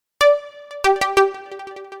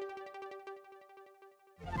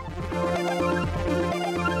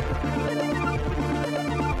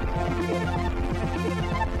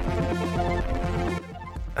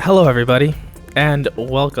Hello, everybody, and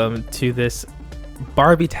welcome to this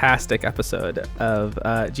Barbie-tastic episode of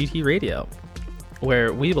GT Radio,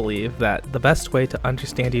 where we believe that the best way to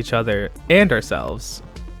understand each other and ourselves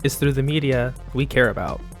is through the media we care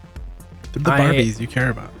about. The Barbies you care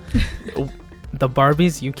about. The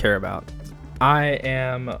Barbies you care about. I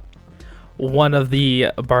am one of the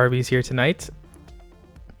Barbies here tonight,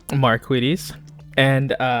 Mark Wheaties,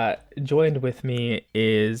 and joined with me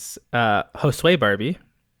is Josue Barbie.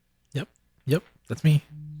 Yep, that's me.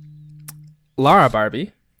 Laura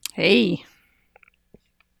Barbie. Hey.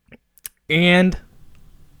 And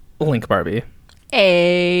Link Barbie.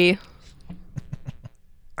 Hey.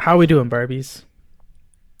 How are we doing, Barbies?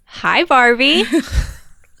 Hi, Barbie.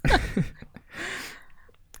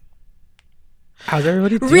 How's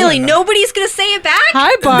everybody doing? Really? Nobody's going to say it back?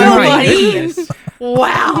 Hi, Nobody. Barbie.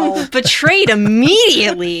 Wow. Betrayed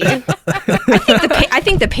immediately. I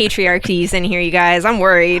think the patriarchy's in here, you guys. I'm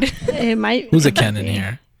worried. It might. Who's a Ken in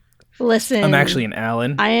here? Listen. I'm actually an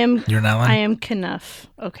Alan. I am. You're an Alan? I am Knuff.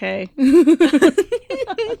 Okay.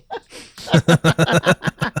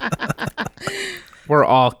 We're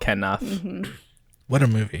all Kenough. Mm-hmm. What a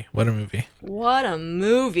movie. What a movie. What a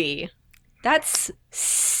movie. That's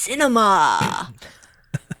cinema.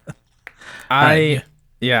 I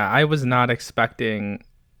was not expecting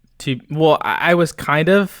to. Well, I was kind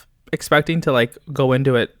of expecting to like go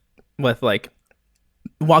into it with like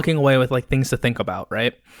walking away with like things to think about,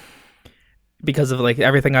 right? Because of like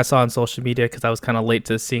everything I saw on social media, because I was kind of late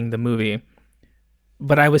to seeing the movie.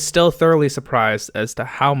 But I was still thoroughly surprised as to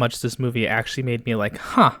how much this movie actually made me like,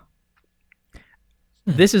 huh.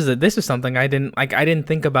 This is something I didn't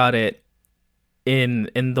think about it in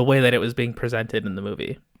the way that it was being presented in the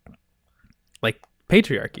movie. Like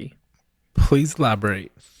patriarchy. Please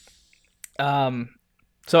elaborate.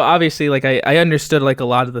 So obviously like I understood like a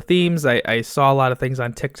lot of the themes. I saw a lot of things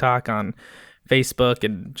on TikTok, on Facebook,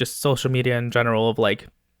 and just social media in general of like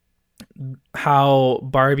how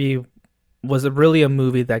Barbie was really a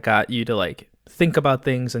movie that got you to like think about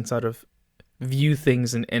things and sort of view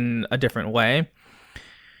things in a different way.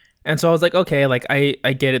 And so I was like, okay, like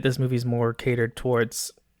I get it. This movie's more catered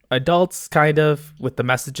towards adults, kind of, with the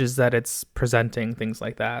messages that it's presenting, things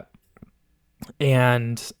like that.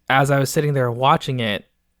 And as I was sitting there watching it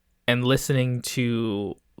and listening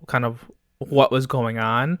to kind of what was going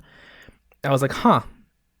on, I was like, huh,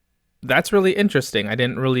 that's really interesting. I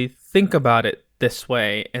didn't really think about it this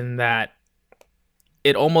way, in that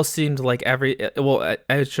it almost seemed like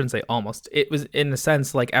I shouldn't say almost. It was, in a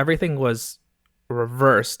sense, like everything was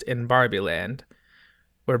reversed in Barbie Land,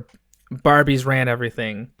 where Barbies ran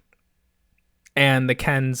everything and the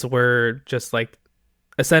Kens were just like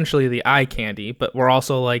essentially the eye candy, but were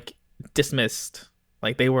also like dismissed.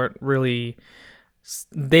 Like no one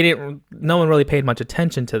really paid much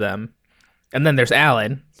attention to them. And then there's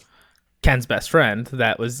Alan, Ken's best friend,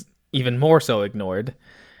 that was even more so ignored.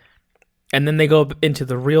 And then they go into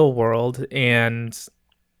the real world, and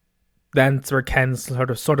that's where Ken sort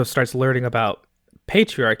of starts learning about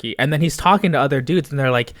patriarchy. And then he's talking to other dudes, and they're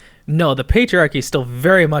like, no, the patriarchy is still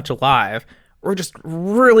very much alive. We're just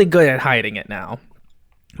really good at hiding it now.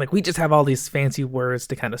 Like, we just have all these fancy words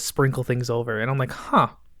to kind of sprinkle things over. And I'm like, huh.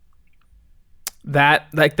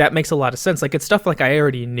 That makes a lot of sense. Like, it's stuff like I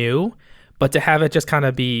already knew, but to have it just kind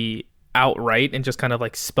of be outright and just kind of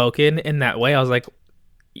like spoken in that way, I was like,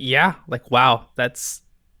 yeah, like, wow, that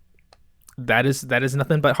is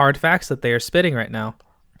nothing but hard facts that they are spitting right now.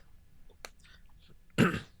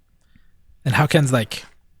 And how Ken's like,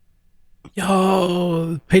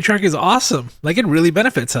 yo, patriarchy is awesome. Like, it really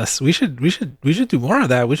benefits us. We should do more of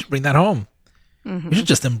that. We should bring that home. Mm-hmm. We should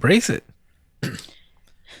just embrace it.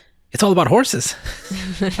 It's all about horses.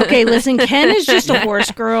 Okay, listen. Ken is just a horse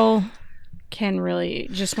girl. Ken really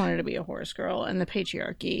just wanted to be a horse girl, and the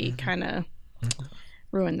patriarchy kind of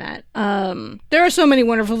ruined that. There are so many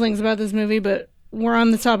wonderful things about this movie, but we're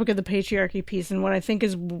on the topic of the patriarchy piece, and what I think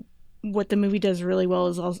is what the movie does really well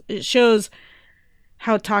is also, it shows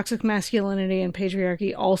how toxic masculinity and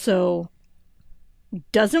patriarchy also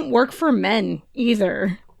doesn't work for men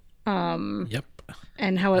either. Yep.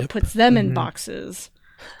 And how it puts them in boxes.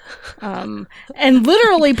 And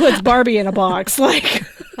literally puts Barbie in a box. Like,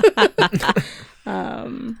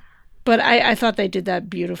 but I thought they did that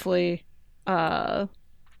beautifully. Most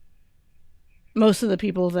of the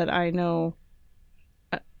people that I know,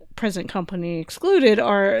 present company excluded,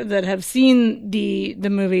 that have seen the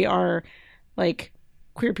movie are like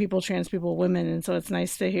queer people, trans people, women, and so it's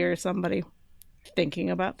nice to hear somebody thinking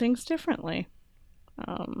about things differently.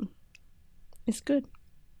 It's good.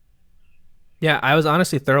 Yeah, I was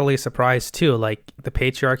honestly thoroughly surprised too. Like, the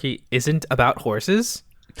patriarchy isn't about horses.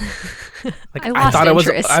 Like I I, lost thought it was.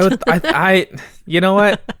 interest. I. You know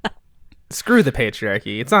what? Screw the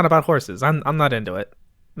patriarchy. It's not about horses. I'm not into it.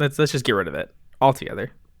 Let's just get rid of it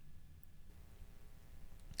altogether.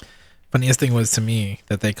 Funniest thing was to me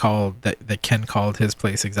that they called that Ken called his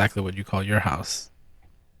place exactly what you call your house,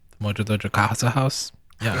 the Mojo Dojo Casa house.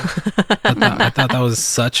 Yeah, I thought that was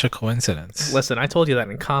such a coincidence. Listen, I told you that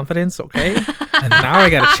in confidence, okay? And now I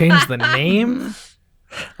gotta change the name.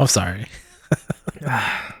 I'm sorry.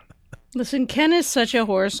 Listen, Ken is such a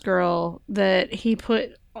horse girl that he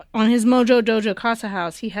put on his Mojo Dojo Casa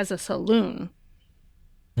house. He has a saloon,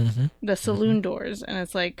 the saloon doors, and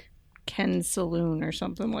it's like Ken's Saloon or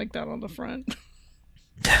something like that on the front.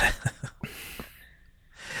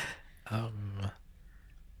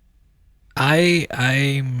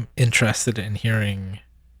 I'm interested in hearing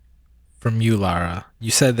from you, Lara. You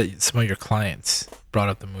said that some of your clients brought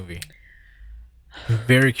up the movie. I'm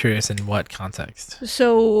very curious in what context.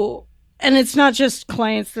 So, and it's not just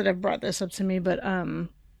clients that have brought this up to me, but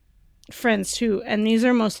friends too, and these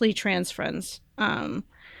are mostly trans friends.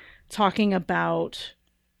 Talking about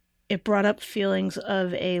it brought up feelings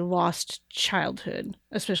of a lost childhood,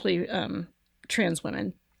 especially trans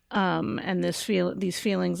women, and these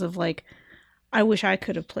feelings of like, I wish I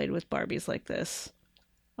could have played with Barbies like this,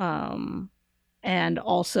 and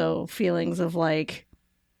also feelings of like,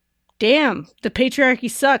 damn, the patriarchy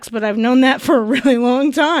sucks, but I've known that for a really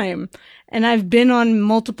long time, and I've been on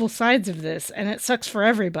multiple sides of this, and it sucks for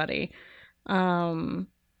everybody.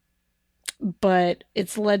 But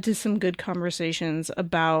it's led to some good conversations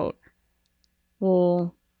about,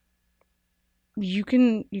 well, you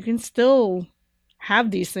can still have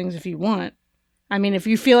these things if you want. I mean, if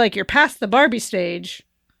you feel like you're past the Barbie stage,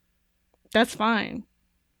 that's fine.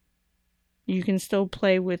 You can still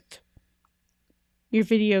play with your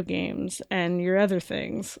video games and your other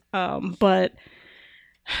things. But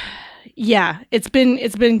yeah, it's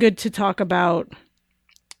been good to talk about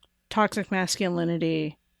toxic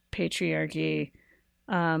masculinity, patriarchy,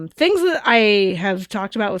 things that I have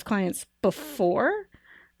talked about with clients before,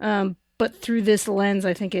 but through this lens,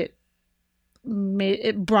 I think it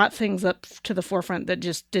brought things up to the forefront that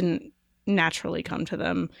just didn't naturally come to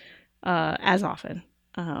them as often.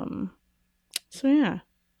 So yeah.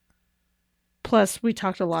 Plus, we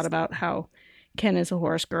talked a lot about how Ken is a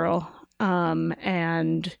horse girl,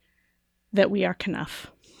 and that we are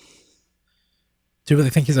Knuff. Do you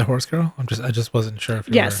really think he's a horse girl? I just wasn't sure if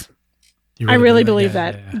you Yes. were. You I really believe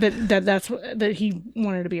yeah, that, yeah. that he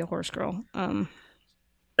wanted to be a horse girl.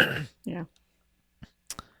 Yeah.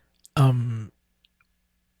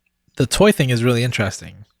 The toy thing is really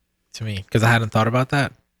interesting to me because I hadn't thought about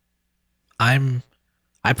that. I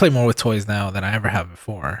play more with toys now than I ever have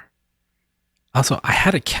before. Also, I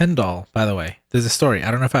had a Ken doll, by the way. There's a story. I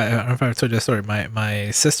don't know if I told you the story.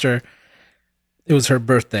 My sister, it was her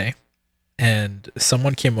birthday, and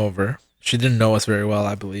someone came over. She didn't know us very well,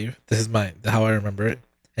 I believe. This is how I remember it.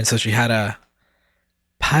 And so she had a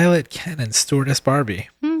pilot Ken and stewardess Barbie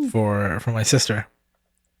for my sister.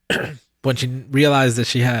 When she realized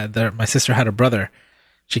that my sister had a brother,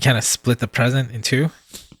 she kind of split the present in two,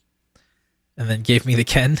 and then gave me the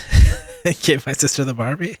Ken, and gave my sister the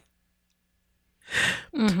Barbie.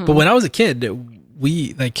 But when I was a kid,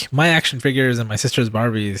 we like my action figures and my sister's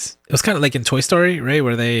Barbies. It was kind of like in Toy Story, right,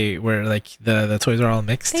 where like the toys are all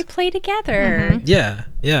mixed. They play together. Yeah.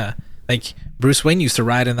 Like Bruce Wayne used to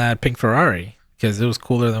ride in that pink Ferrari because it was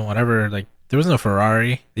cooler than whatever. Like there was no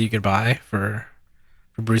Ferrari that you could buy for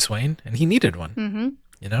Bruce Wayne, and he needed one.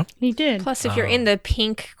 You know, He did. Plus, if you're in the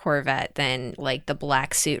pink Corvette, then like the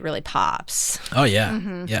black suit really pops. Oh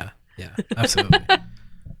yeah, yeah, absolutely.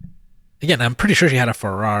 Again, I'm pretty sure she had a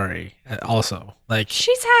Ferrari also. Like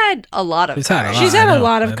She's had a lot of cars. She's had I a know,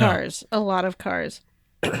 lot I of know. cars. A lot of cars.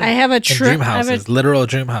 I have a and dream houses, literal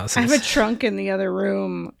dream houses. I have a trunk in the other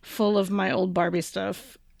room full of my old Barbie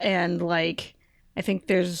stuff, and like I think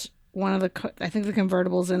there's one of the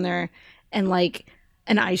convertibles in there, and like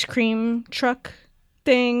an ice cream truck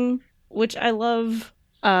thing, which I love,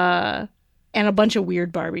 and a bunch of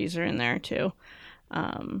weird Barbies are in there too,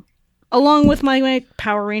 along with my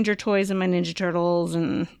Power Ranger toys and my Ninja Turtles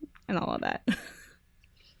and all of that.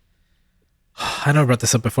 I know I brought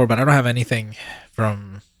this up before, but I don't have anything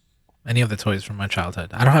from any of the toys from my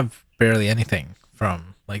childhood. I don't have barely anything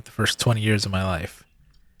from like the first 20 years of my life,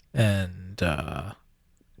 and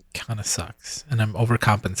kind of sucks. And I'm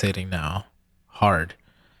overcompensating now, hard,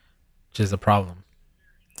 which is a problem.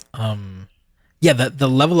 Yeah, the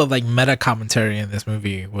level of like meta commentary in this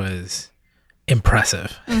movie was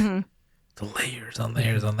impressive. The layers on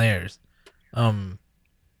layers on layers.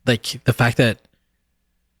 Like the fact that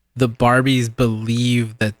the Barbies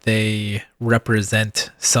believe that they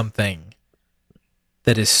represent something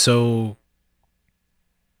that is so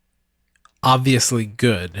obviously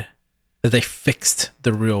good that they fixed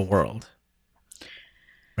the real world,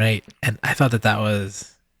 right? And I thought that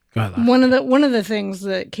was go ahead, Lara. One of the things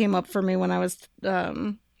that came up for me when I was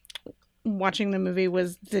watching the movie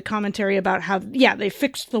was the commentary about how they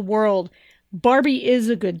fixed the world. Barbie is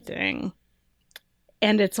a good thing,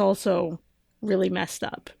 and it's also really messed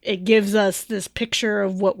up. It gives us this picture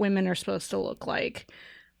of what women are supposed to look like,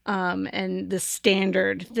 and the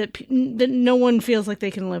standard that no one feels like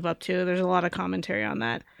they can live up to. There's a lot of commentary on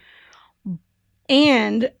that.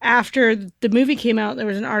 And after the movie came out, there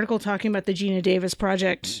was an article talking about the Gina Davis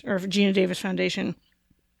Project or Gina Davis Foundation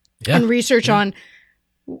and research on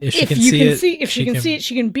if she can see it,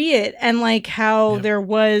 she can be it. And like how there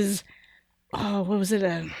was, what was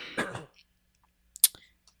it?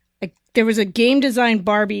 There was a game design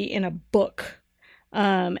Barbie in a book.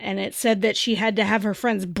 And it said that she had to have her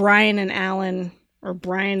friends Brian and Alan or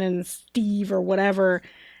Brian and Steve or whatever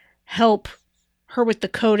help her with the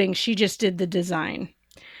coding. She just did the design.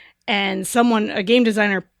 And a game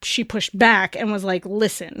designer, she pushed back and was like,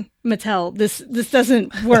 listen, Mattel, this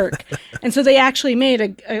doesn't work. And so they actually made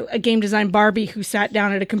a game design Barbie who sat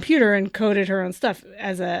down at a computer and coded her own stuff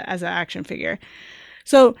as an action figure.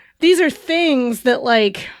 So these are things that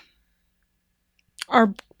like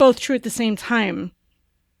are both true at the same time.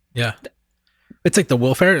 Yeah. It's like the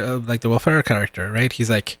Will Ferrell character, right? He's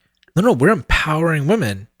like, no, we're empowering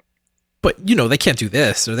women. But, they can't do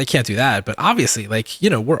this or they can't do that. But obviously,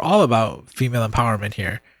 we're all about female empowerment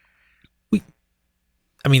here.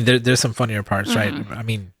 There's some funnier parts, right? I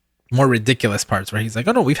mean, more ridiculous parts where he's like,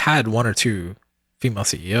 oh, no, we've had one or two female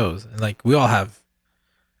CEOs. And, we all have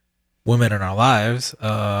women in our lives,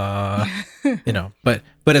 But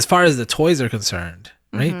as far as the toys are concerned,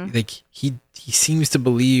 right? Like, he seems to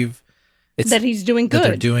believe that he's doing good. That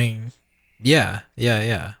they're doing, yeah.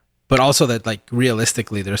 But also that,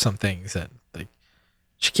 realistically, there's some things that,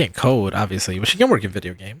 she can't code, obviously, but she can work in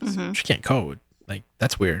video games. She can't code.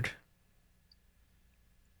 That's weird.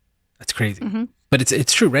 That's crazy. But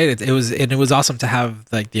it's true, right? It was awesome to have,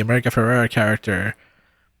 the America Ferrera character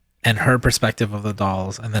and her perspective of the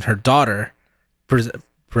dolls, and then her daughter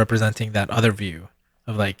representing that other view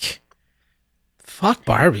of, fuck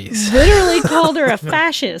Barbies. Literally called her a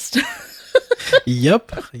fascist.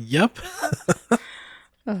 Yep.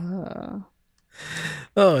 Oh,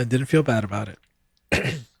 I didn't feel bad about it. All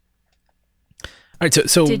right,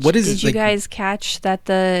 so did you guys catch that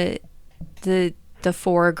the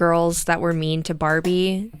four girls that were mean to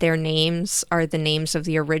Barbie, their names are the names of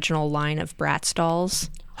the original line of Bratz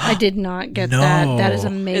dolls? I did not get that. That is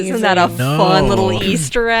amazing. Isn't that a fun little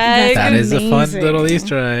Easter egg? That is a fun little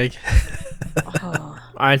Easter egg.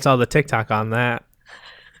 I saw the TikTok on that.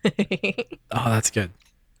 Oh, that's good.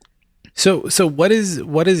 So what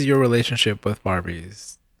is your relationship with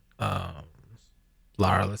Barbies?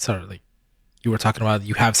 Lara, let's start. You were talking about,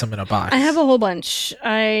 you have some in a box. I have a whole bunch.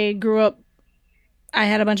 I grew up, I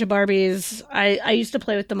had a bunch of Barbies. I used to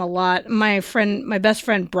play with them a lot. My best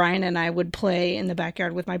friend Brian and I would play in the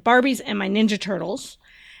backyard with my Barbies and my Ninja Turtles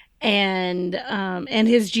and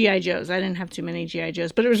his G.I. Joes. I didn't have too many G.I.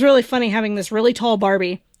 Joes, but it was really funny having this really tall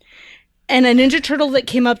Barbie and a Ninja Turtle that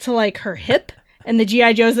came up to her hip and the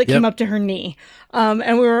G.I. Joes that came up to her knee.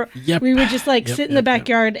 And we would just sit in the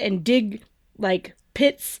backyard and dig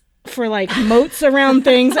pits for moats around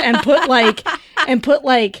things and put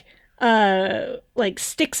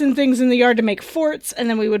sticks and things in the yard to make forts, and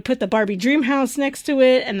then we would put the Barbie dream house next to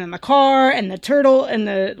it, and then the car and the turtle and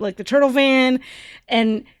the turtle van,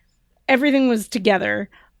 and everything was together.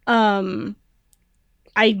 I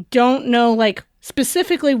don't know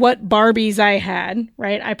specifically what Barbies I had,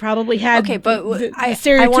 right? I probably had I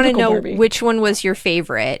want to know Barbie. Which one was your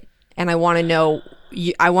favorite, and I want to know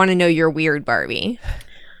your weird Barbie.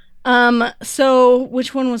 So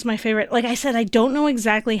which one was my favorite? Like I said, I don't know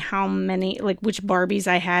exactly how many, which Barbies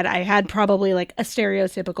I had. I had probably a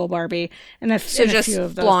stereotypical Barbie and a few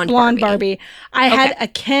of those. Blonde Barbie. I had a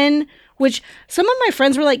Ken, which some of my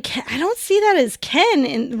friends were like, I don't see that as Ken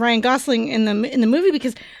in Ryan Gosling in the movie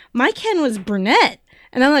because my Ken was brunette.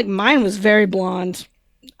 And then mine was very blonde,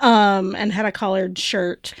 and had a collared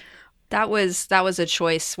shirt. That was a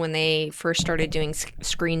choice when they first started doing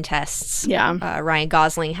screen tests. Yeah. Ryan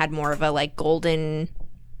Gosling had more of a golden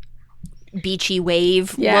beachy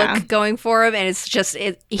wave look going for him, and it's just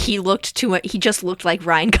he looked too much. He just looked like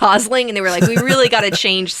Ryan Gosling, and they were like, we really got to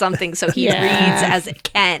change something so he reads as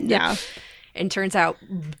Ken. Yeah. And turns out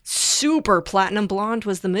so super platinum blonde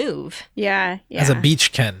was the move. Yeah. As a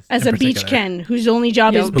beach Ken. As in a beach particular. Ken, whose only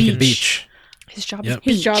job is Who can beach. beach. His job Yep. is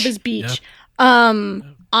beach. His job is beach. Yep.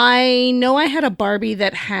 I know I had a Barbie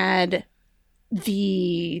that had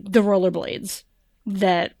the rollerblades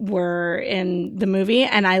that were in the movie,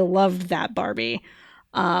 and I loved that Barbie.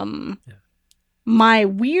 My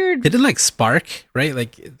weird Did it like spark, right?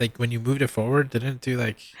 Like when you moved it forward, didn't it do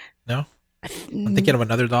like no? I'm thinking of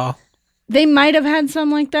another doll. They might have had some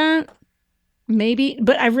like that. Maybe,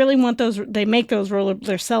 but I really want those. They make those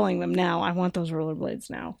they're selling them now. I want those rollerblades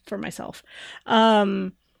now for myself.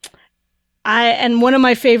 And one of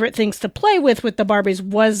my favorite things to play with the Barbies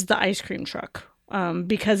was the ice cream truck.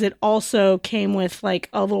 Because it also came with like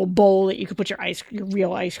a little bowl that you could put your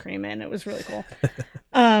real ice cream in. It was really cool.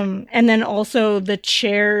 And then also the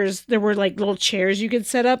chairs, there were like little chairs you could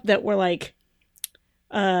set up that were like,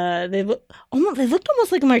 they looked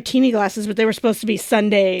almost like martini glasses, but they were supposed to be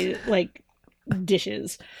sundae like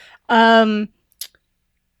dishes. But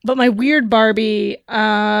my weird Barbie,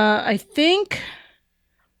 I think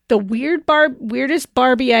the weirdest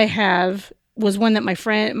Barbie I have was one that my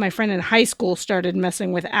friend in high school started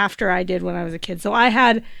messing with after I did when I was a kid. So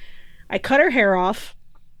I cut her hair off,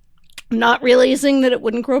 not realizing that it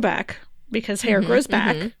wouldn't grow back because hair grows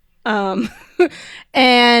back.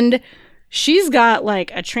 And she's got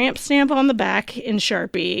like a tramp stamp on the back in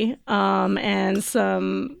Sharpie, and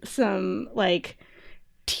some like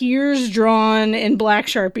tears drawn in black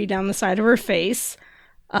Sharpie down the side of her face.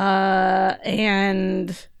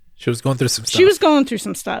 And she was going through some stuff. She was going through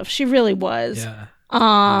some stuff. She really was. Yeah.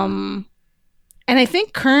 And I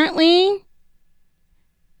think currently,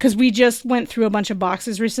 because we just went through a bunch of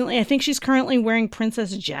boxes recently, I think she's currently wearing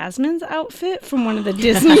Princess Jasmine's outfit from one of the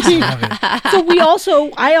Disney.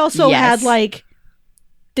 So I also had like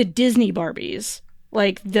the Disney Barbies,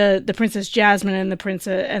 like the Princess Jasmine and the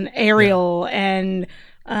Princess and Ariel and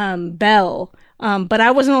Belle. But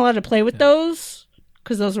I wasn't allowed to play with those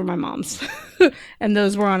because those were my mom's, and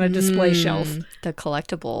those were on a display shelf. The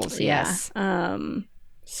collectibles, yes.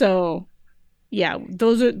 So, yeah,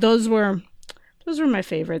 those were my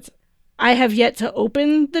favorites. I have yet to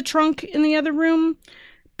open the trunk in the other room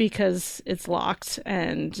because it's locked,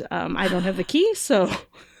 and I don't have the key. So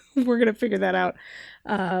we're gonna figure that out.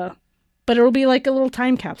 But it'll be like a little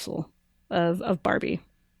time capsule of Barbie.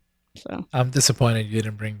 So I'm disappointed you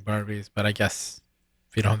didn't bring Barbies, but I guess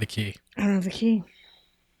if you don't have the key, I don't have the key.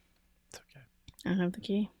 it's okay. I don't have the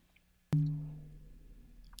key.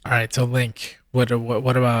 All right, so Link, what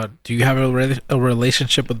about? Do you have a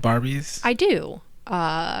relationship with Barbies? I do.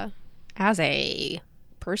 As a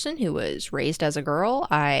person who was raised as a girl,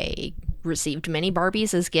 I received many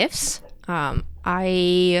Barbies as gifts.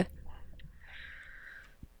 I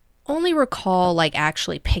only recall like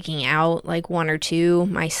actually picking out like one or two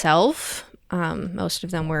myself. Most of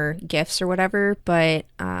them were gifts or whatever, but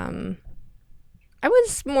I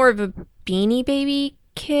was more of a Beanie Baby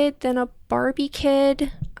kid than a Barbie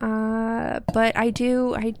kid. But I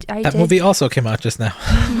that movie also came out just now.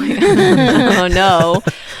 Oh no,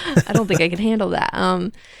 I don't think I can handle that.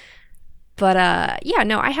 But yeah,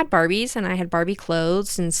 no, I had Barbies and I had Barbie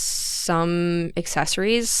clothes and some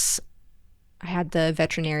accessories. I had the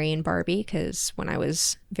veterinarian Barbie because when I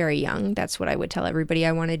was very young, that's what I would tell everybody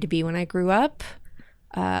I wanted to be when I grew up.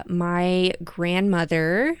 My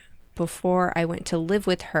grandmother, before I went to live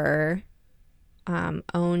with her,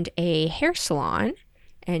 owned a hair salon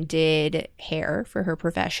and did hair for her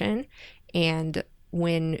profession. And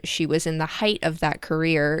when she was in the height of that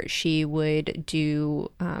career, she would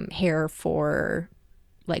do hair for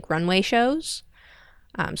like runway shows.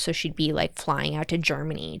 So she'd be like flying out to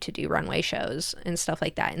Germany to do runway shows and stuff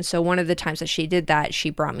like that. And so one of the times that she did that,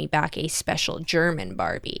 she brought me back a special German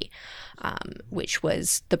Barbie, which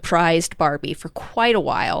was the prized Barbie for quite a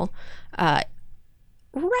while.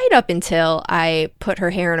 Right up until I put her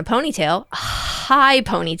hair in a ponytail, a high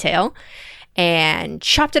ponytail, and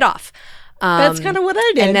chopped it off. That's kind of what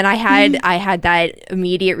I did. And then I had that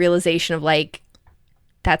immediate realization of like,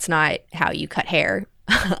 that's not how you cut hair.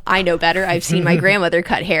 I know better. I've seen my grandmother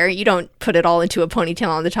cut hair. You don't put it all into a ponytail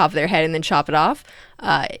on the top of their head and then chop it off.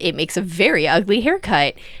 It makes a very ugly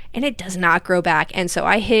haircut, and it does not grow back. And so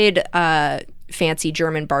I hid fancy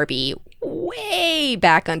German Barbie way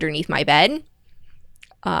back underneath my bed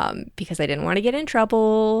because I didn't want to get in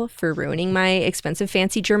trouble for ruining my expensive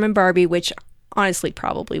fancy German Barbie, which honestly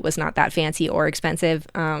probably was not that fancy or expensive.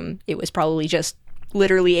 It was probably just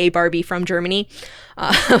literally a Barbie from Germany.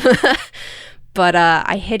 But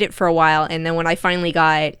I hid it for a while, and then when I finally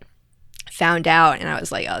got found out, and I was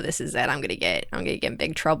like, "Oh, this is it. I'm gonna get in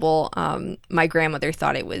big trouble." My grandmother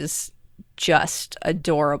thought it was just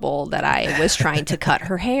adorable that I was trying to cut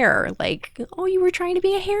her hair. Like, oh, you were trying to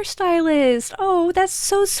be a hairstylist. Oh, that's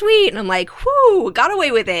so sweet. And I'm like, whoo, got away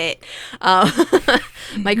with it.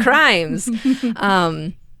 My crimes.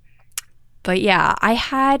 But yeah, I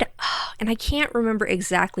had, and I can't remember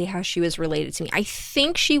exactly how she was related to me. I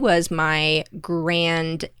think she was my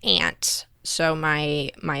grand aunt. So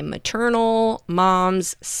my maternal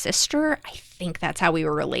mom's sister. I think that's how we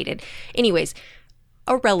were related. Anyways,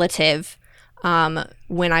 a relative.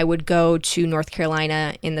 When I would go to North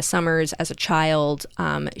Carolina in the summers as a child,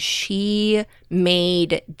 she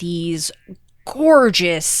made these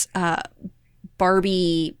gorgeous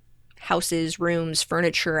Barbie houses, rooms,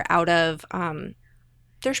 furniture out of,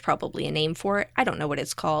 there's probably a name for it. I don't know what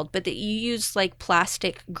it's called, but that you use like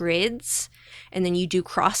plastic grids and then you do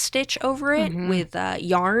cross stitch over it with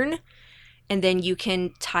yarn. And then you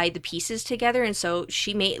can tie the pieces together. And so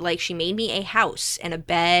she made me a house and a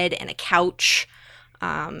bed and a couch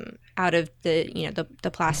out of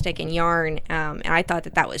the plastic and yarn. And I thought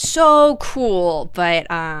that was so cool. But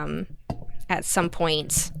at some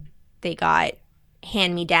point they got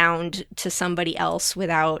hand-me-downed to somebody else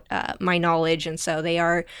without my knowledge. And so they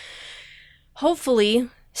are hopefully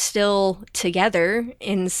still together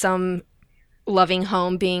in some loving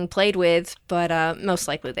home being played with, but most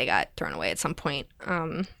likely they got thrown away at some point.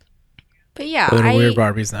 But yeah, they're weird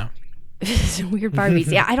Barbies now. Weird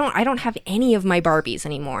Barbies. Yeah, I don't have any of my Barbies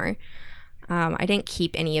anymore. I didn't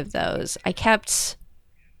keep any of those. I kept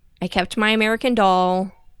my American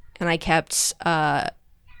Doll, and I kept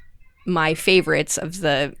my favorites of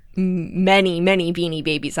the many Beanie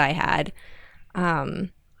Babies I had.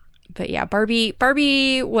 But yeah,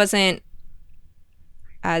 Barbie wasn't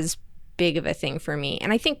as big of a thing for me.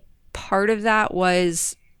 And I think part of that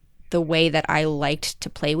was the way that I liked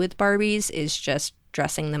to play with Barbies is just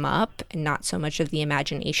dressing them up and not so much of the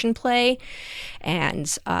imagination play.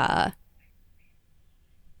 And I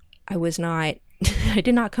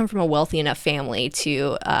did not come from a wealthy enough family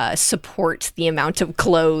to support the amount of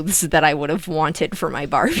clothes that I would have wanted for my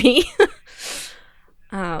Barbie.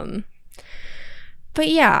 But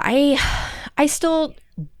yeah, I still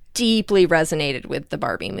deeply resonated with the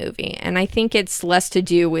Barbie movie. And I think it's less to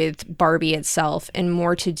do with Barbie itself and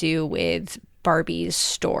more to do with Barbie's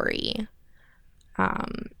story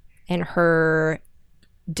and her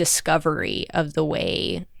discovery of the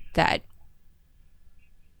way that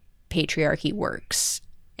patriarchy works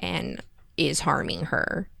and is harming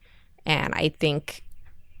her. And I think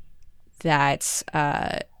that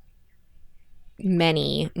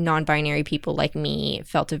many non-binary people like me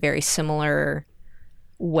felt a very similar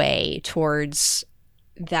way towards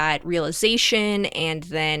that realization, and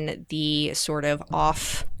then the sort of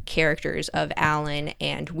off characters of Alan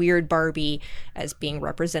and Weird Barbie as being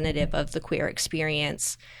representative of the queer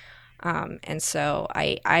experience. And so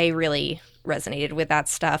I really resonated with that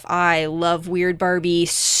stuff. I love Weird Barbie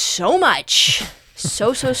so much.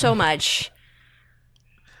 So much.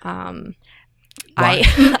 I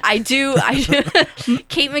do.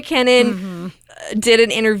 Kate McKinnon did an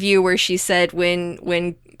interview where she said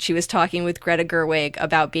when she was talking with Greta Gerwig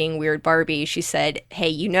about being Weird Barbie, she said, hey,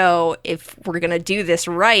 if we're going to do this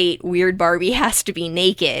right, Weird Barbie has to be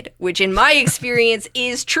naked, which in my experience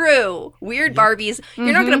is true. Weird Barbies,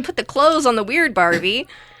 you're not going to put the clothes on the Weird Barbie.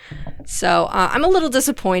 So I'm a little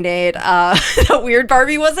disappointed that Weird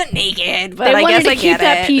Barbie wasn't naked, but I guess I get it. They wanted to keep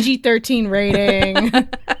that PG-13 rating.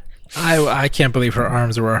 I can't believe her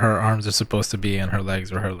arms were where her arms are supposed to be and her legs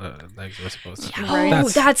were her legs were supposed to be. Oh,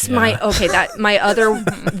 that's my other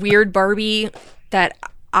Weird Barbie that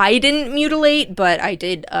I didn't mutilate, but I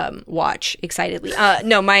did watch excitedly.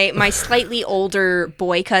 No, my slightly older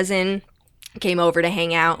boy cousin came over to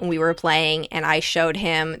hang out and we were playing, and I showed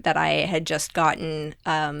him that I had just gotten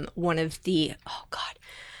one of the, oh God,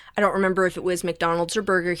 I don't remember if it was McDonald's or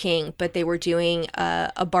Burger King, but they were doing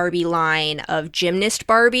a Barbie line of gymnast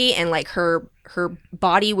Barbie, and like her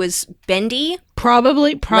body was bendy.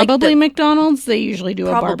 Probably like McDonald's. They usually do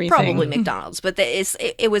a Barbie thing. Probably McDonald's, but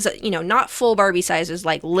it was not full Barbie size. It was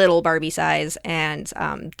like little Barbie size, and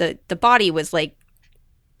the body was like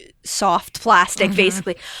soft plastic,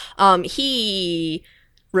 basically. He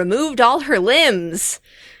removed all her limbs,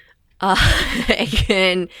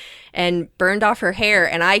 and burned off her hair,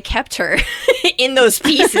 and I kept her in those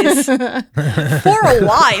pieces for a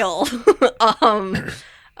while.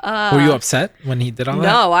 Were you upset when he did all that?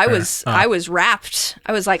 No, I was rapt.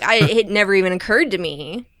 I was like, it never even occurred to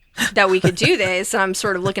me that we could do this. And I'm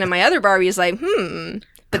sort of looking at my other Barbies like,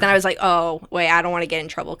 But then I was like, oh, wait, I don't want to get in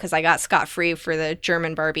trouble because I got scot-free for the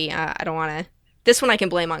German Barbie. I don't want to. This one I can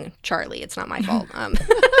blame on Charlie. It's not my fault.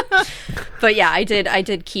 But yeah, I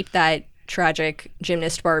did keep that tragic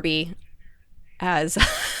gymnast Barbie as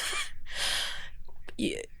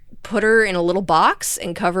put her in a little box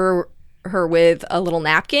and cover her with a little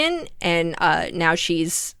napkin, and now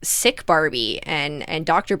she's sick Barbie, and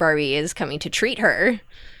Dr. Barbie is coming to treat her.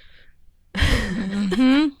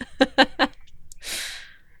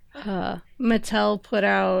 Mattel put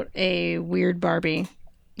out a weird Barbie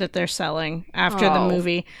that they're selling after the Oh.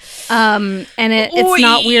 movie, and it's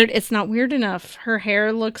not weird. It's not weird enough. Her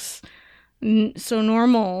hair looks so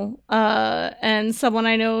normal, and someone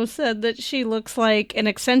I know said that she looks like an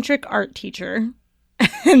eccentric art teacher,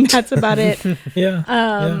 and that's about it. Yeah.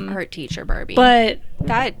 Art teacher Barbie. But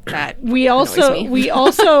that we annoys also me. we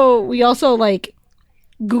also like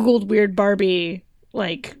Googled weird Barbie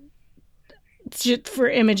like just for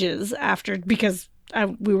images after, because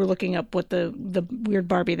we were looking up what the weird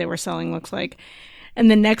Barbie they were selling looks like, and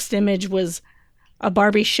the next image was a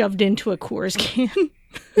Barbie shoved into a Coors can.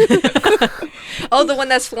 Oh, the one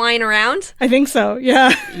that's flying around? I think so.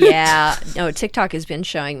 Yeah. Yeah. No, TikTok has been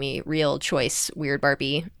showing me real choice weird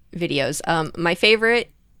Barbie videos. My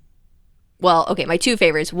favorite, well, okay, my two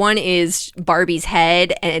favorites. One is Barbie's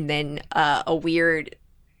head, and then a weird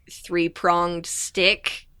 3-pronged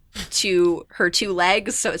stick to her 2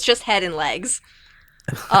 legs. So it's just head and legs.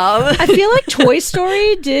 I feel like Toy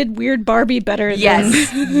Story did weird Barbie better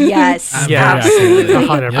Yes. than Yes. Yeah, Absolutely.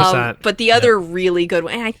 100%. But the other really good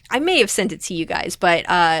one, and I may have sent it to you guys, but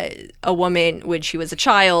a woman, when she was a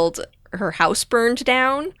child, her house burned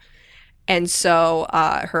down. And so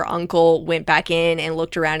her uncle went back in and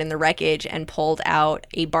looked around in the wreckage and pulled out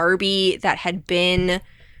a Barbie that had been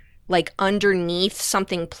like underneath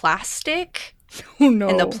something plastic. Oh no.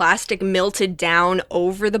 And the plastic melted down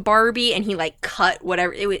over the Barbie, and he like cut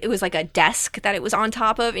whatever it was like a desk that it was on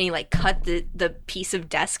top of, and he like cut the piece of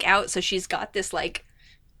desk out, so she's got this like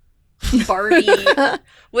Barbie.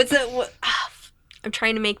 What's it? I'm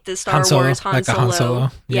trying to make the Star Han Solo, Wars Han like a Solo. Han Solo.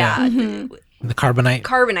 Yeah. The carbonite.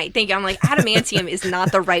 Carbonite. Thank you. I'm like, adamantium is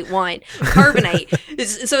not the right one. Carbonite.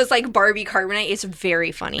 So it's like Barbie carbonite. It's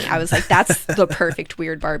very funny. I was like, that's the perfect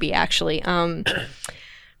weird Barbie, actually.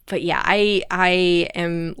 But yeah, I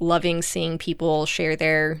am loving seeing people share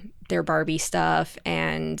their Barbie stuff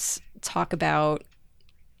and talk about,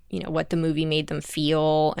 what the movie made them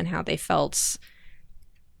feel and how they felt,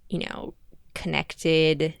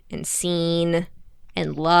 connected and seen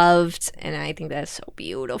and loved. And I think that's so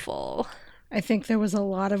beautiful. I think there was a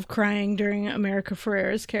lot of crying during America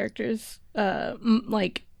Ferrera's character's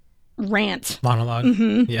like rant. Monologue.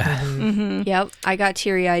 Yeah. Yep, I got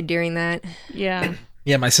teary-eyed during that. Yeah.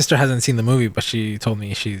 Yeah, my sister hasn't seen the movie, but she told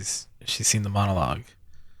me she's seen the monologue.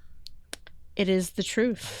 It is the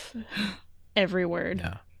truth. Every word.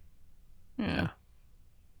 Yeah.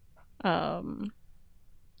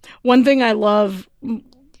 One thing I love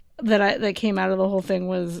that came out of the whole thing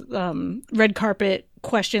was red carpet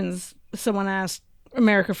questions. Someone asked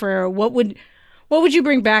America Ferrera, what would you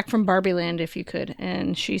bring back from Barbie Land if you could?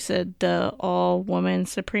 And she said the all-woman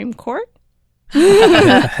Supreme Court.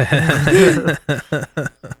 Yeah.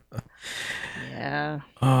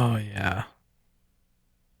 Oh yeah.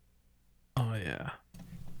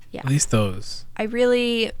 Yeah. At least those. I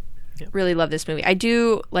really love this movie. I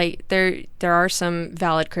do like there are some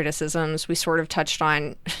valid criticisms we sort of touched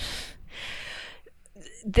on.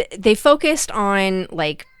 They focused on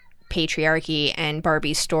like patriarchy and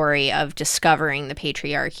Barbie's story of discovering the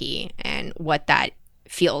patriarchy and what that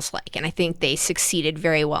feels like, and I think they succeeded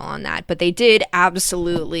very well on that. But they did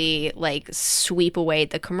absolutely like sweep away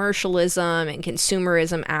the commercialism and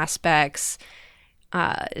consumerism aspects.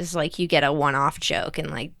 Is like you get a one-off joke,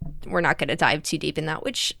 and like we're not going to dive too deep in that,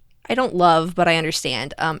 which I don't love, but I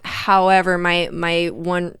understand. However, my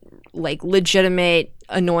one like legitimate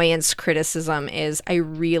annoyance criticism is I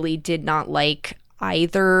really did not like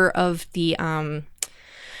either of the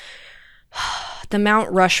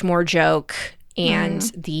Mount Rushmore joke and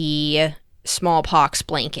the smallpox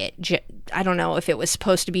blanket. I don't know if it was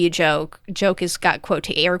supposed to be a joke. Joke has got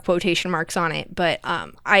air quotation marks on it, but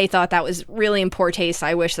I thought that was really in poor taste.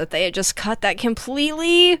 I wish that they had just cut that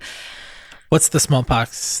completely. What's the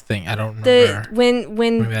smallpox thing? I don't remember. When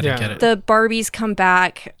Maybe I didn't get it. the Barbies come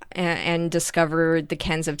back and discover the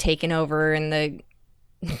Kens have taken over, and they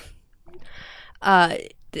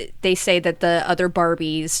say that the other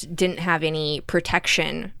Barbies didn't have any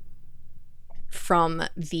protection from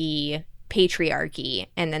the patriarchy,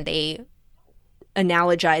 and then they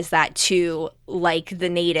analogize that to like the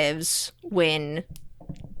natives when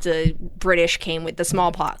the British came with the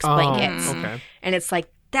smallpox blankets. Okay. And it's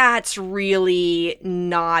like, that's really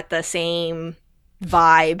not the same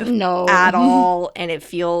vibe No. at all, and it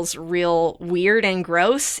feels real weird and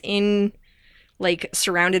gross in like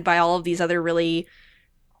surrounded by all of these other really,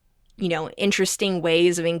 interesting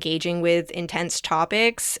ways of engaging with intense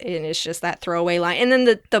topics, and it's just that throwaway line. And then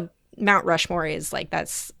the Mount Rushmore is like,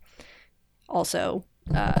 that's also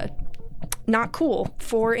not cool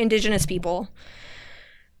for Indigenous people.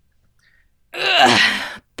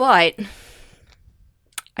 But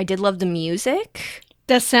I did love the music.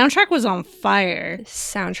 The soundtrack was on fire.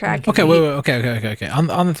 Soundtrack. Okay, wait, okay.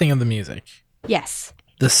 On the thing of the music, Yes.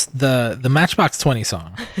 the Matchbox 20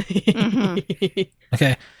 song. Mhm.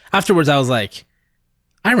 Okay. Afterwards, I was like,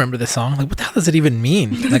 I remember this song. Like, what the hell does it even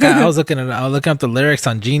mean? Like, I was looking up the lyrics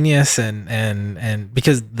on Genius, and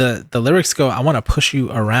because the lyrics go, I want to push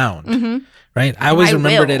you around, Mhm. right? I always I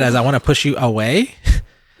remembered will. it as I want to push you away,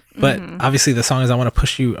 but obviously the song is I want to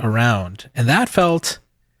push you around, and that felt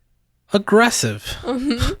aggressive.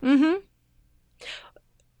 Mhm.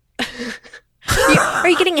 Are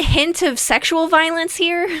you getting a hint of sexual violence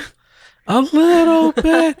here? A little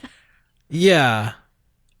bit. Yeah.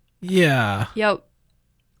 Yep.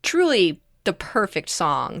 Truly the perfect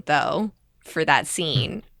song, though, for that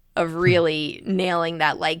scene of really nailing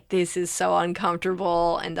that, like, this is so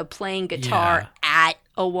uncomfortable, and the playing guitar at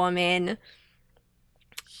a woman.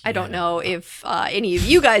 I don't know if any of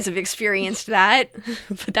you guys have experienced that,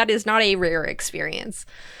 but that is not a rare experience.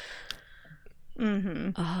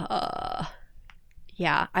 Mhm.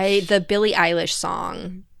 Yeah, the Billie Eilish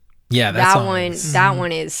song. Yeah, That song one, is- that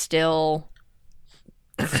one is still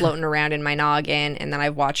floating around in my noggin, and then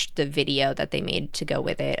I've watched the video that they made to go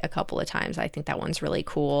with it a couple of times. I think that one's really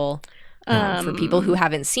cool. For people who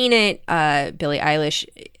haven't seen it, Billie Eilish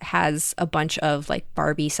has a bunch of like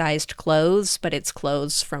Barbie-sized clothes, but it's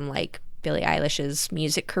clothes from like Billie Eilish's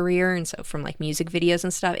music career, and so from like music videos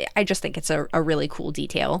and stuff. I just think it's a really cool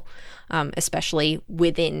detail, especially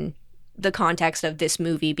within the context of this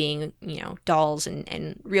movie being, dolls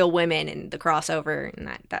and real women and the crossover and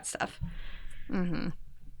that stuff. Mm-hmm.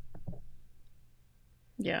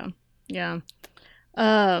 Yeah.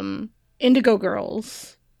 Indigo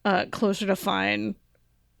Girls, Closer to Fine.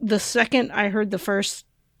 The second I heard the first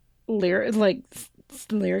lyrics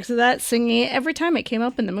of that, singing it every time it came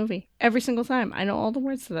up in the movie. Every single time. I know all the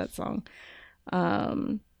words to that song.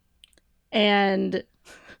 And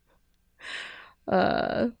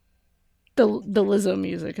the Lizzo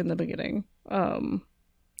music in the beginning.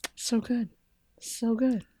 So good. So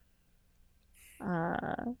good.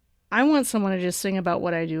 I want someone to just sing about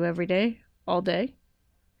what I do every day, all day.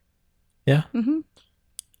 Yeah. Mm-hmm.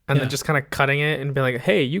 And then just kind of cutting it and be like,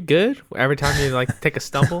 "Hey, you good?" Every time you like take a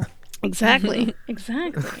stumble. Exactly.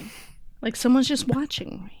 Exactly. Like someone's just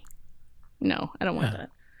watching me. No, I don't want that.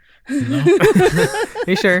 No? Are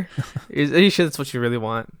you sure? Are you sure that's what you really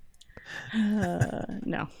want?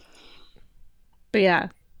 No. But yeah,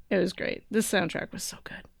 it was great. This soundtrack was so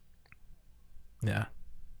good. Yeah.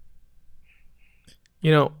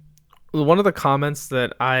 One of the comments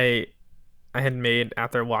that I had made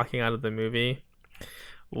after walking out of the movie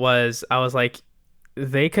was, I was like,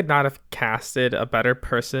 they could not have casted a better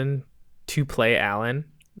person to play Alan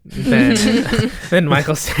than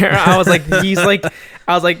Michael Cera. I was like,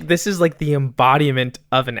 this is like the embodiment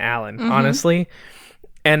of an Alan, honestly.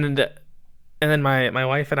 And then my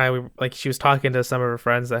wife and I were like, she was talking to some of her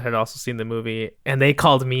friends that had also seen the movie, and they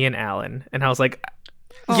called me an Alan, and I was like,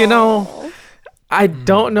 I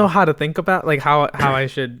don't know how to think about like how I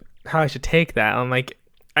should take that. I'm like,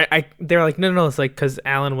 they're like, no, it's like, because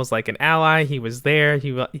Alan was like an ally. He was there.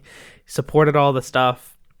 He supported all the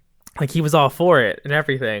stuff. Like, he was all for it and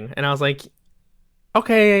everything. And I was like,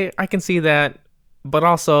 okay, I can see that, but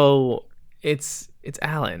also it's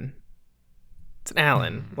Alan. It's an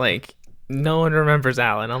Alan. Like, no one remembers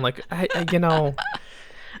Alan. I'm like, I Well,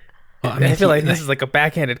 I mean, I feel like this is like a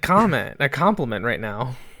backhanded a compliment right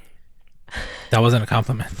now. That wasn't a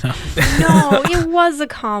compliment. No. No, it was a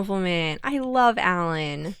compliment. I love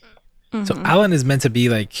Alan. So Alan is meant to be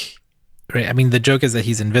like, right? I mean, the joke is that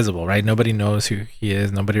he's invisible, right? Nobody knows who he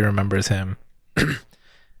is. Nobody remembers him.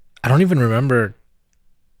 I don't even remember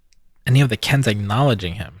any of the Kens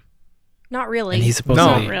acknowledging him. Not really. And he's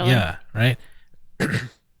supposedly, Not really. yeah, right?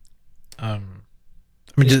 I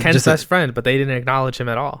mean, He's Ken's just best friend, but they didn't acknowledge him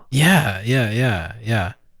at all. Yeah.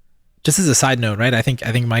 Just as a side note, right? I think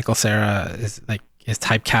Michael Cera is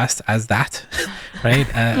typecast as that, right?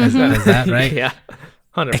 As that, right? Yeah,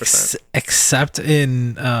 100%. Except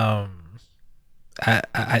in but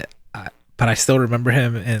I still remember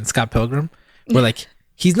him in Scott Pilgrim, where like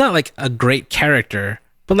he's not like a great character,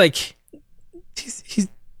 but like he's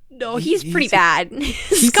No, he's pretty he's- bad. I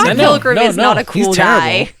Scott know. Pilgrim No, is not a he's cool terrible.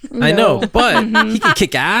 guy. I know, No. but he can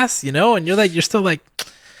kick ass, and you're still like,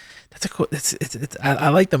 that's a cool. I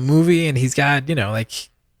like the movie, and he's got, like,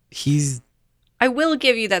 he's I will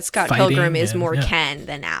give you that Scott fighting Pilgrim is and- more yeah. Ken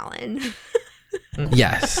than Alan.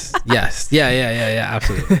 yes, yeah,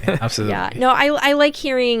 absolutely. Yeah. No, I like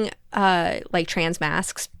hearing like trans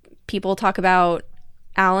masks. People talk about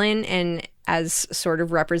Alan and as sort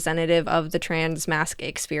of representative of the trans mask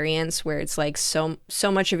experience, where it's like so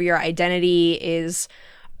much of your identity is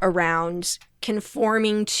around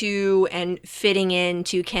conforming to and fitting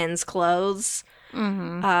into Ken's clothes.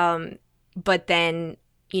 Mm-hmm. But then,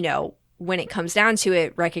 when it comes down to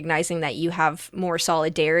it, recognizing that you have more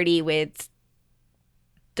solidarity with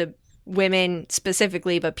the women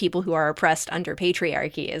specifically, but people who are oppressed under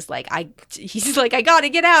patriarchy is like, he's like, I gotta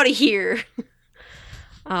get out of here.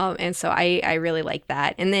 And so I really like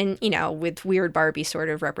that. And then, with Weird Barbie sort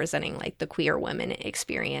of representing like the queer woman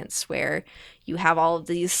experience, where you have all of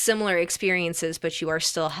these similar experiences, but you are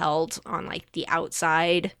still held on like the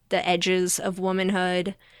outside, the edges of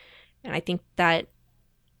womanhood. And I think that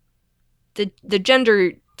the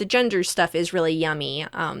gender stuff is really yummy,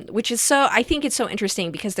 which is I think it's so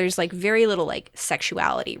interesting because there's like very little like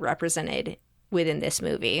sexuality represented within this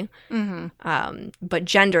movie. Mm-hmm. But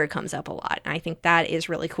gender comes up a lot, and I think that is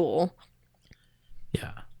really cool.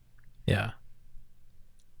 Yeah.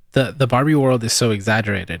 The Barbie world is so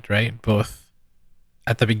exaggerated, right? Both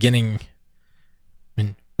at the beginning, I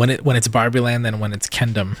mean, when it's Barbie Land and when it's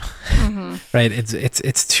Kendom, Mm-hmm. right?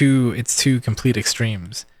 It's two complete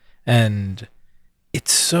extremes, and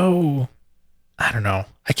it's so, I don't know.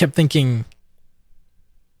 I kept thinking,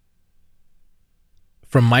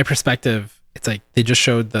 from my perspective, it's like they just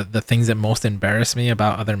showed the things that most embarrass me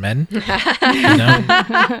about other men. You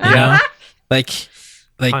know, like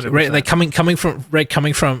right, 100%. like coming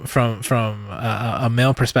from a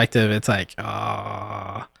male perspective, it's like,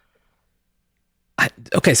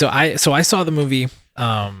 okay. So I saw the movie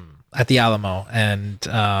at the Alamo, and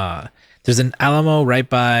there's an Alamo right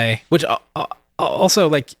by, which also,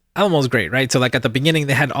 like, Alamo's great, right? So like at the beginning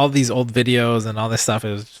they had all these old videos and all this stuff.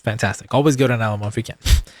 It was fantastic. Always go to an Alamo if you can.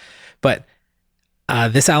 But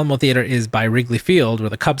this Alamo Theater is by Wrigley Field where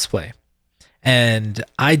the Cubs play. And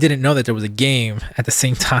I didn't know that there was a game at the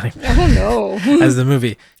same time Oh no. as the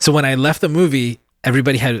movie. So when I left the movie,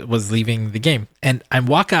 everybody was leaving the game. And I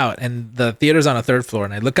walk out, and the theater's on a third floor,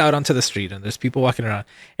 and I look out onto the street, and there's people walking around,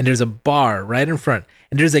 and there's a bar right in front.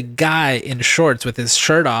 And there's a guy in shorts with his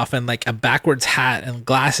shirt off and like a backwards hat and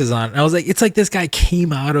glasses on. And I was like, it's like this guy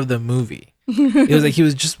came out of the movie. It was like he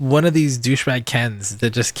was just one of these douchebag Kens that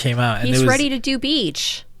just came out. And He's ready to do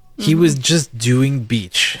beach. He was just doing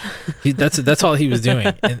beach. That's all he was doing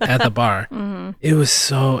at the bar. Mm-hmm. It was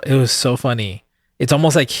so funny. It's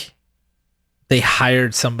almost like they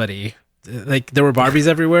hired somebody. Like there were Barbies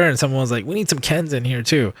everywhere, and someone was like, "We need some Kens in here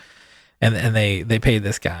too," and they paid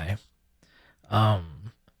this guy.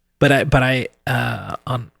 But I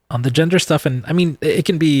on the gender stuff, and I mean it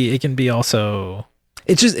can be also.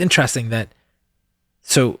 It's just interesting that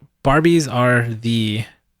so Barbies are the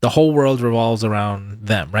whole world revolves around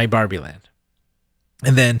them, right? Barbie Land.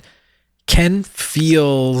 And then Ken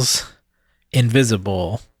feels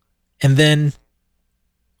invisible. And then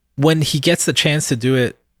when he gets the chance to do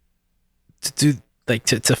it,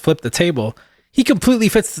 to flip the table, he completely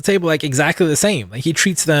fits the table like exactly the same. Like he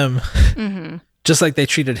treats them Mm-hmm. just like they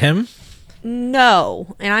treated him.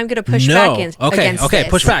 No, and I'm going to push back against Okay, this.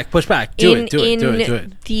 push back. Do it. In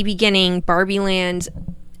the beginning, Barbie Land,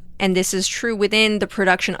 and this is true within the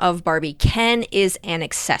production of Barbie, Ken is an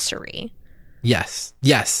accessory. Yes.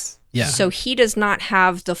 Yeah. So he does not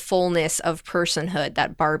have the fullness of personhood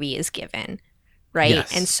that Barbie is given, right?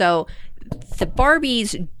 Yes. And so the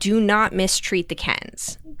Barbies do not mistreat the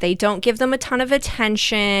Kens. They don't give them a ton of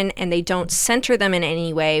attention, and they don't center them in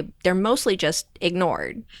any way. They're mostly just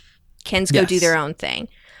ignored. Kens go do their own thing.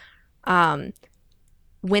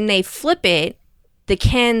 When they flip it, the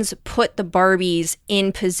Kens put the Barbies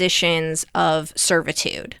in positions of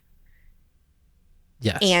servitude.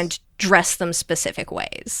 Yes. And dress them specific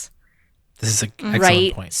ways. This is an excellent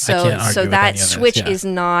Right? point. I So can't argue so with that any of this. switch Yeah.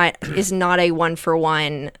 is not a one for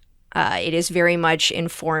one. It is very much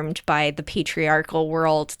informed by the patriarchal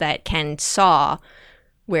world that Ken saw,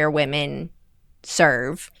 where women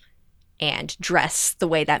serve and dress the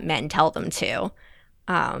way that men tell them to.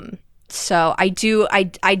 So I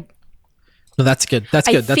No, that's good. That's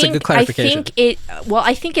good. That's a good clarification.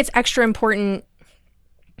 I think it's extra important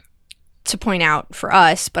to point out for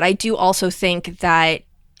us, but I do also think that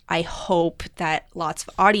I hope that lots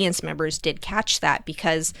of audience members did catch that,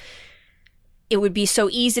 because it would be so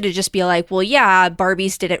easy to just be like, well, yeah,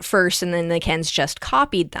 Barbies did it first and then the Kens just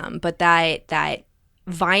copied them. But that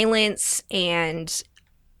violence and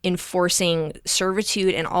enforcing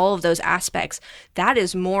servitude and all of those aspects, that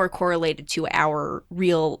is more correlated to our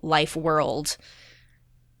real life world,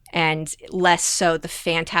 and less so the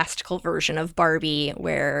fantastical version of Barbie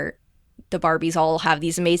where the Barbies all have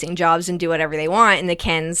these amazing jobs and do whatever they want, and the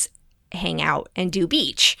Kens hang out and do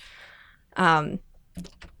beach.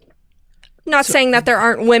 Not saying that there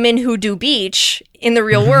aren't women who do beach in the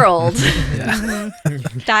real world.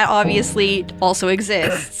 That obviously also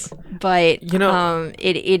exists, but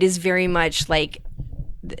it is very much like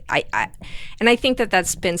and I think that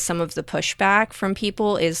that's been some of the pushback from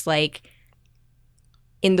people, is like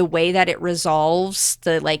in the way that it resolves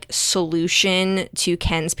the like solution to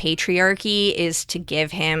Ken's patriarchy is to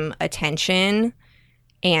give him attention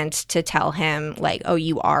and to tell him like, oh,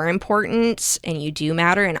 you are important and you do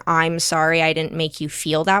matter, and I'm sorry I didn't make you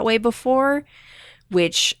feel that way before,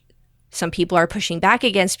 which some people are pushing back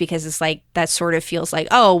against because it's like that sort of feels like,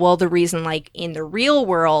 oh, well, the reason like in the real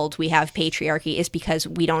world we have patriarchy is because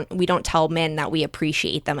we don't tell men that we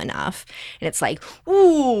appreciate them enough. And it's like,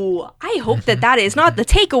 ooh, I hope that is not the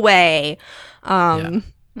takeaway.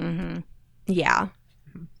 Yeah.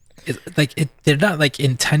 They're not like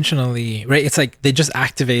intentionally, right? It's like they just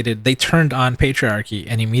they turned on patriarchy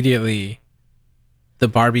and immediately the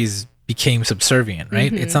Barbies became subservient,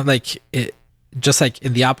 right? It's not like it, just like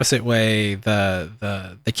in the opposite way,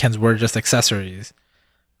 the Kens were just accessories.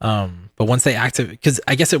 But once they because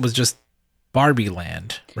I guess it was just Barbie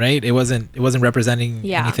land, right? It wasn't representing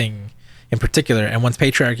anything in particular. And once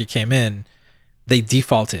patriarchy came in, they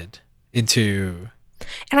defaulted into.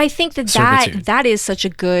 And I think that is such a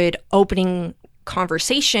good opening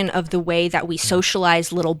conversation of the way that we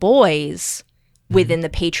socialize little boys within the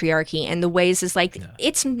patriarchy, and the ways is like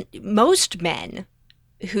it's most men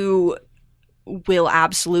who will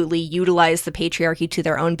absolutely utilize the patriarchy to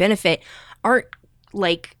their own benefit aren't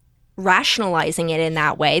like rationalizing it in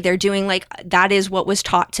that way. They're doing like, that is what was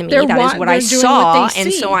taught to me. That is what I saw.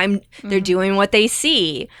 And so they're doing what they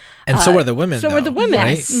see. And so are the women. So are the women.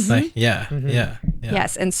 Right? Yes. Like, yeah.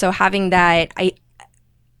 Yes. And so having that,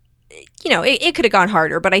 it could have gone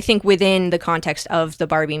harder, but I think within the context of the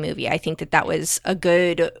Barbie movie, I think that was a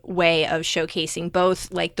good way of showcasing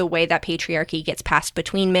both like the way that patriarchy gets passed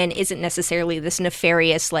between men isn't necessarily this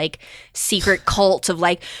nefarious like secret cult of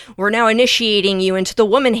like, we're now initiating you into the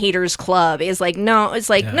woman haters club. Is like, no, it's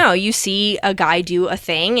like, no, you see a guy do a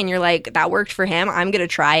thing and you're like, that worked for him, I'm gonna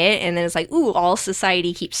try it. And then it's like, ooh, all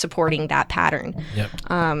society keeps supporting that pattern.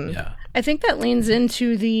 I think that leans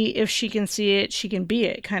into the if she can see it, she can be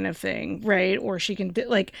it kind of thing, right? Or she can,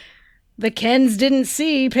 like, the Kens didn't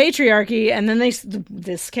see patriarchy, and then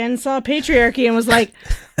this Ken saw patriarchy and was like,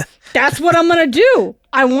 that's what I'm going to do.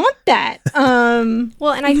 I want that.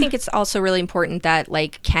 Well, and I think it's also really important that,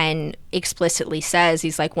 like, Ken explicitly says,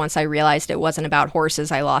 he's like, once I realized it wasn't about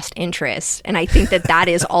horses, I lost interest. And I think that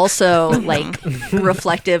is also, like,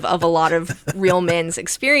 reflective of a lot of real men's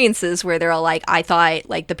experiences where they're all like, I thought,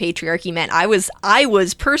 like, the patriarchy meant I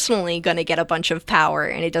was personally going to get a bunch of power,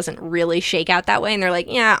 and it doesn't really shake out that way. And they're like,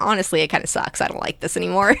 yeah, honestly, it kind of sucks. I don't like this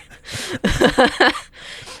anymore.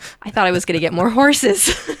 I thought I was going to get more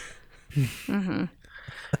horses.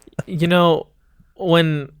 You know,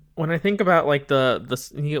 when I think about like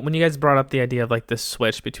when you guys brought up the idea of like this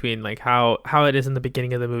switch between like how it is in the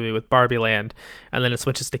beginning of the movie with Barbie Land and then it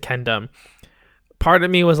switches to Kendom, part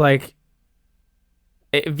of me was like,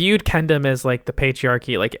 it viewed Kendom as like the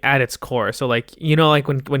patriarchy like at its core. So like, you know, like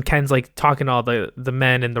when Ken's like talking to all the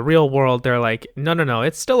men in the real world, they're like, no,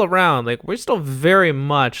 it's still around. Like, we're still very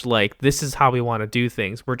much like, this is how we want to do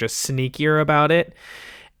things. We're just sneakier about it.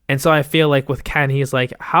 And so I feel like with Ken, he's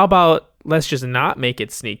like, how about let's just not make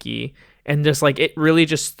it sneaky, and just like it really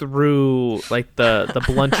just threw like the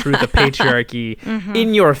blunt truth of patriarchy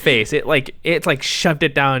in your face. It's like shoved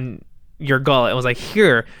it down your gullet. It was like,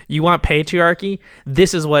 here, you want patriarchy?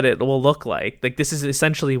 This is what it will look like. Like, this is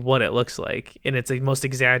essentially what it looks like in its most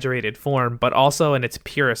exaggerated form, but also in its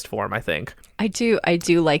purest form, I think. I do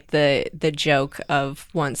like the joke of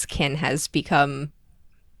once Ken has become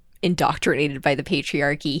indoctrinated by the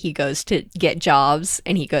patriarchy, he goes to get jobs,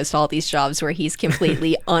 and he goes to all these jobs where he's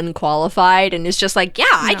completely unqualified and is just like,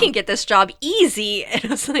 I can get this job easy. And I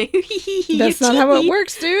was like, that's not how it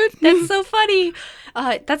works, dude. That's so funny.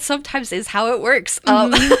 That sometimes is how it works. Oh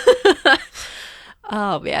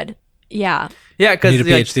man, yeah, because you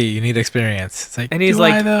need a PhD, you need experience. It's like, and he's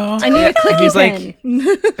like, I need a clicky pen.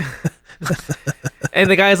 And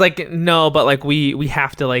the guy's like, no, but like we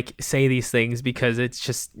have to like say these things because it's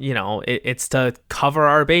just, you know, it's to cover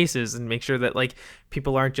our bases and make sure that like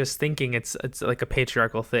people aren't just thinking it's like a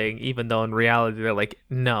patriarchal thing, even though in reality they're like,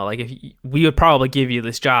 no, like we would probably give you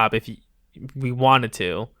this job if we wanted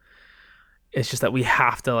to. It's just that we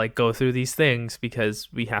have to like go through these things because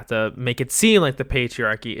we have to make it seem like the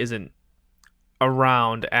patriarchy isn't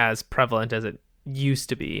around as prevalent as it used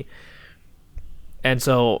to be. And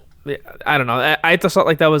so I don't know. I just thought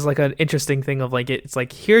like that was like an interesting thing of like it's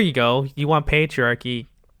like, here you go, you want patriarchy,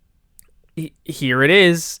 here it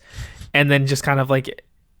is, and then just kind of like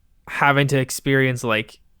having to experience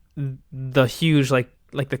like the huge like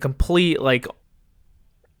the complete like,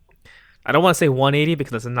 I don't want to say 180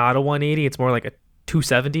 because it's not a 180, it's more like a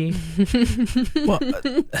 270. Well,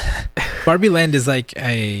 Barbie Land is like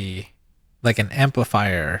an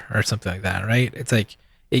amplifier or something like that, right? It's like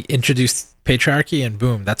it introduced patriarchy and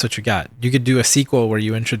boom, that's what you got. You could do a sequel where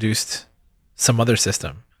you introduced some other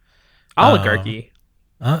system. Oligarchy.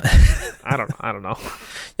 I don't know. I don't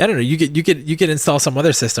know. You could install some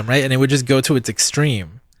other system, right? And it would just go to its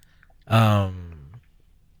extreme.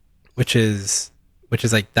 Which is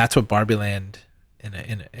like, that's what Barbie Land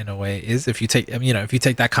in a way is. If you take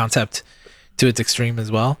that concept to its extreme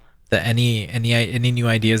as well, that any new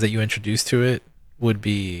ideas that you introduce to it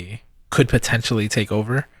could potentially take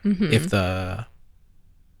over. If the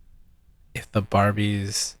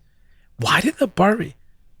Barbies, why did the Barbie,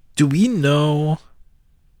 do we know,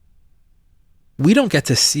 we don't get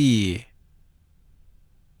to see,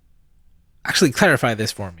 actually clarify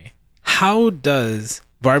this for me. How does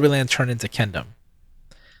Barbie Land turn into Kendom?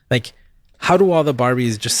 Like, how do all the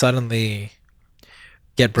Barbies just suddenly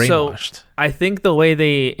get brainwashed? So I think the way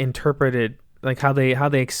they interpreted, like how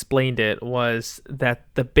they explained it, was that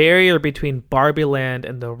the barrier between Barbie Land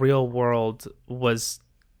and the real world was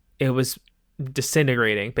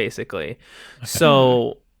disintegrating, basically. Okay.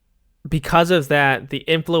 So because of that, the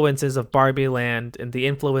influences of Barbie Land and the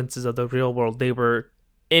influences of the real world, they were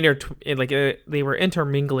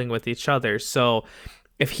intermingling with each other. So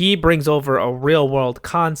if he brings over a real world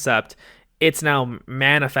concept, it's now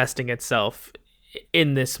manifesting itself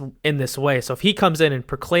in this way. So if he comes in and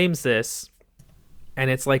proclaims this, and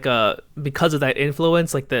it's like because of that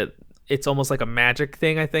influence, like it's almost like a magic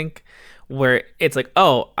thing, I think, where it's like,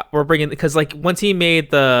 oh, we're bringing, because like once he made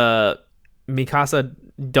the Mikasa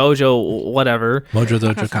Dojo, whatever, Mojo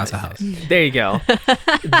Dojo Casa House, there you go.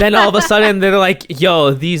 Then all of a sudden they're like,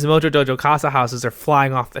 yo, these Mojo Dojo Casa houses are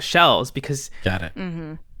flying off the shelves because got it.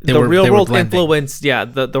 The real world influenced,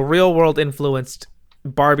 the real world influenced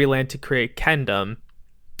Barbie Land to create Kendom,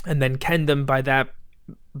 and then Kendom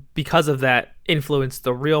because of that influenced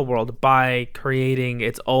the real world by creating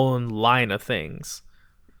its own line of things.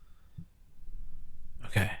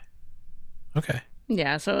 Okay.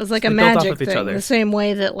 Yeah, so it was like a magic thing, the same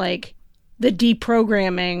way that like the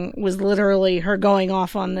deprogramming was literally her going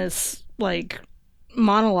off on this like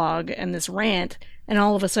monologue and this rant, and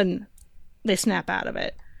all of a sudden they snap out of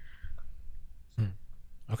it.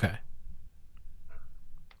 Okay.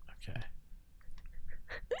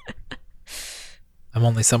 I'm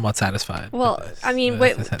only somewhat satisfied. Well, I mean,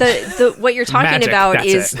 what you're talking Magic, about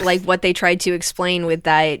is it. like what they tried to explain with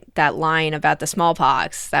that line about the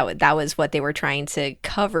smallpox. That was what they were trying to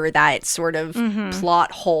cover, that sort of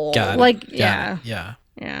plot hole. Got it. Like, Yeah.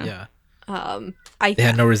 They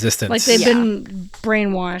had no resistance. Like they've been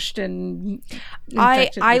brainwashed and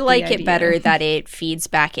I like it better that it feeds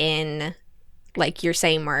back in. Like you're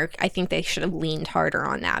saying, Mark, I think they should have leaned harder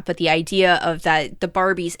on that. But the idea of that the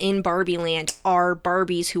Barbies in Barbie Land are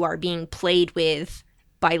Barbies who are being played with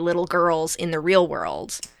by little girls in the real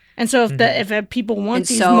world. And so if people want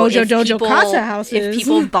these Mojo Dojo Casa houses, if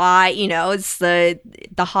people buy, it's the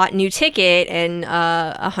hot new ticket, and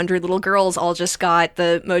 100 little girls all just got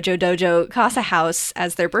the Mojo Dojo Casa house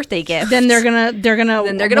as their birthday gift, then they're gonna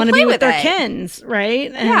want to be with their Kens,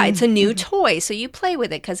 right? And yeah, it's a new toy, so you play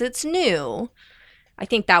with it because it's new. I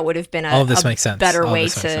think that would have been all of this makes sense. Better way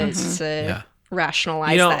to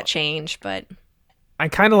rationalize that change, but. I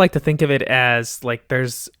kind of like to think of it as like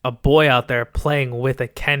there's a boy out there playing with a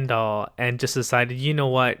Ken doll and just decided, you know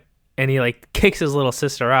what? And he like kicks his little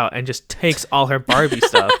sister out and just takes all her Barbie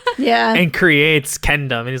stuff and creates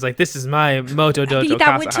Kendom. And he's like, this is my Mojo Dojo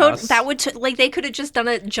Casa house. That would like they could have just done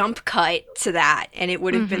a jump cut to that and it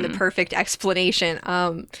would have been the perfect explanation.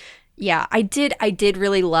 Yeah, I did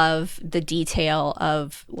really love the detail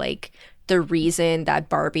of like the reason that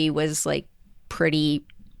Barbie was like pretty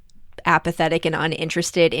apathetic and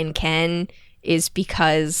uninterested in Ken is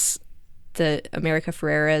because the America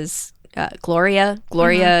Ferrera's Gloria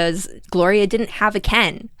didn't have a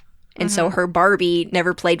Ken, and so her Barbie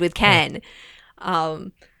never played with Ken. I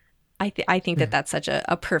think that's such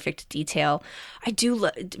a perfect detail. I do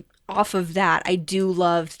off of that, I do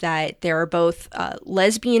love that there are both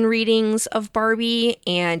lesbian readings of Barbie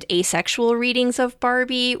and asexual readings of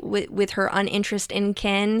Barbie with her uninterest in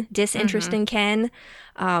Ken, disinterest in Ken.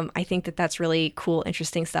 I think that that's really cool,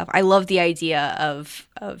 interesting stuff. I love the idea of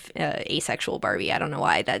asexual Barbie. I don't know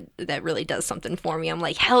why that really does something for me. I'm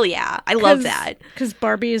like, hell yeah, I love that. Because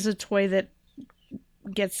Barbie is a toy that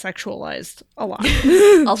gets sexualized a lot.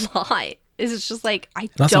 A lot. It's just like, I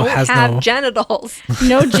don't have genitals.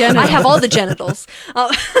 No genitals. I have all the genitals.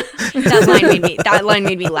 That line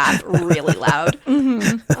made me laugh really loud.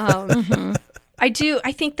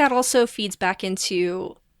 I think that also feeds back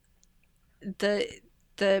into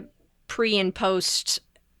the pre and post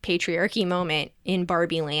patriarchy moment in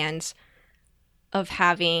Barbie Land of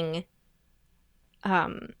having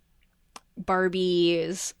the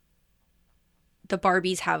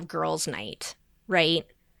Barbies have girls' night, right?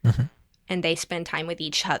 Mm-hmm. And they spend time with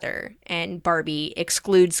each other, and Barbie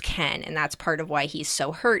excludes Ken, and that's part of why he's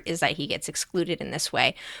so hurt, is that he gets excluded in this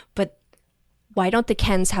way. But why don't the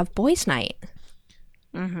Kens have boys' night?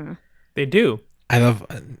 They do. I love.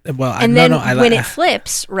 Well, and then when it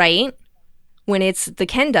flips, right? When it's the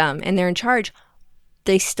Kendom and they're in charge,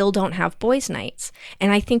 they still don't have boys' nights.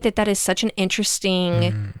 And I think that is such an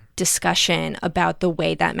interesting discussion about the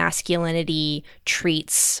way that masculinity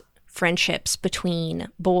treats friendships between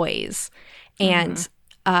boys, and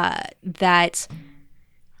that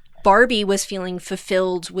Barbie was feeling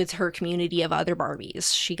fulfilled with her community of other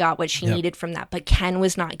Barbies. She got what she needed from that, but Ken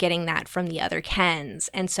was not getting that from the other Kens.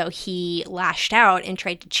 And so he lashed out and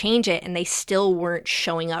tried to change it, and they still weren't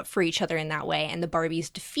showing up for each other in that way. And the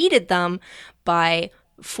Barbies defeated them by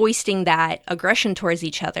foisting that aggression towards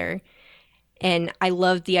each other. And I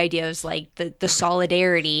love the idea of like the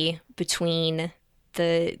solidarity between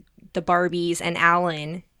the Barbies and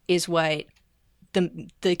Alan is what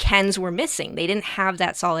the Kens were missing. They didn't have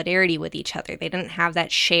that solidarity with each other. They didn't have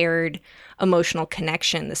that shared emotional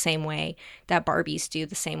connection the same way that Barbies do,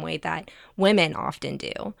 the same way that women often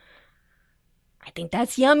do. I think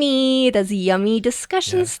that's yummy. That's yummy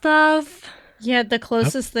discussion stuff. Yeah, the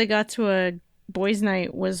closest they got to a boys'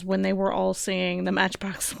 night was when they were all singing the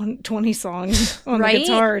Matchbox 20 song on the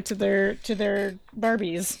guitar to their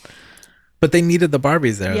Barbies. But they needed the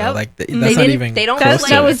Barbies there. Yep. Like that's not even. They don't close play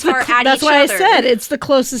to it. guitar at That's each why other. I said it's the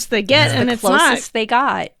closest they get, and it's closest not. they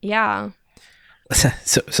got. Yeah.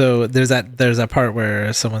 So there's that part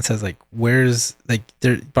where someone says like, "Where's like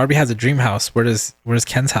Barbie has a dream house? Where's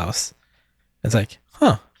Ken's house?" It's like,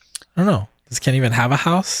 I don't know. Does Ken even have a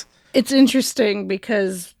house? It's interesting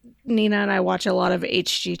because Nina and I watch a lot of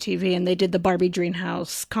HGTV, and they did the Barbie Dream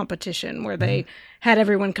House competition where they had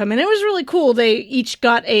everyone come in. It was really cool. They each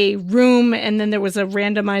got a room, and then there was a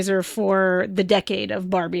randomizer for the decade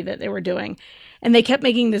of Barbie that they were doing. And they kept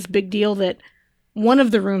making this big deal that one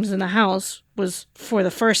of the rooms in the house was, for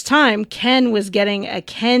the first time, Ken was getting a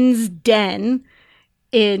Ken's Den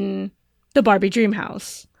in the Barbie Dream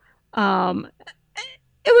House. It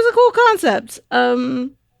was a cool concept.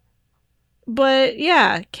 But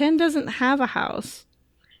yeah, Ken doesn't have a house.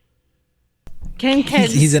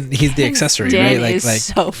 He's the accessory, Den right? Is Like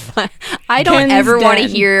so fun. I don't Ken's ever want to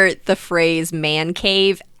den. hear the phrase "man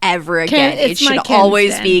cave" ever again. It it's my should Ken's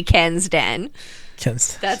always den. be Ken's den.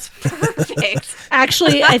 Ken's. That's perfect.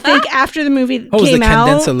 Actually, I think after the movie Oh, it was the came Ken out,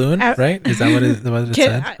 Den Saloon, right? Is that what it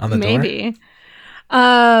said on the door? maybe.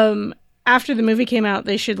 After the movie came out,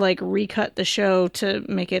 they should like recut the show to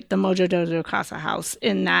make it the Mojo Dojo Casa house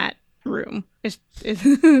in that room.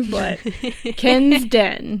 But Ken's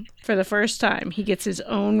Den, for the first time, he gets his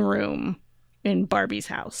own room in Barbie's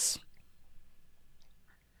house.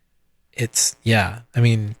 I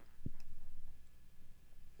mean,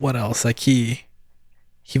 what else? Like he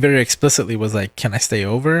very explicitly was like, "Can I stay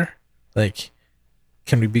over? Like,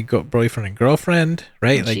 can we be boyfriend and girlfriend?"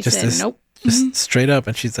 Right? And like she just said, this, nope. just straight up.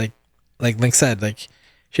 And she's like Link said, like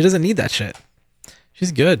she doesn't need that shit.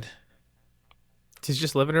 She's good. She's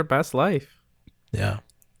just living her best life. Yeah.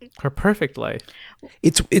 Her perfect life.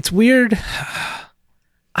 It's weird.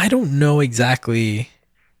 I don't know exactly.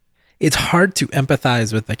 It's hard to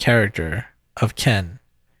empathize with the character of Ken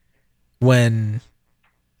when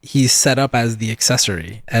he's set up as the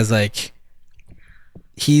accessory, as like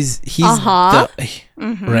he's Uh-huh.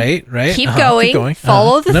 right. Keep going.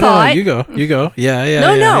 Follow the no, thought. No, you go. Yeah.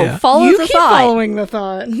 No, yeah. follow You the keep thought. following the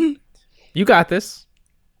thought. You got this.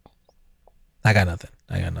 I got nothing.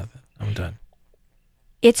 I'm done.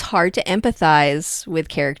 It's hard to empathize with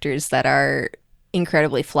characters that are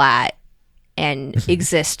incredibly flat and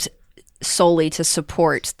exist solely to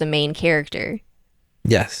support the main character.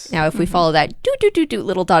 Yes. Now, if we follow that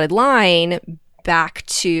little dotted line back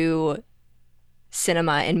to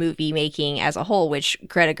cinema and movie making as a whole, which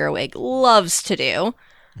Greta Gerwig loves to do,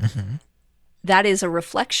 that is a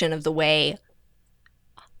reflection of the way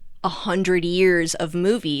 100 years of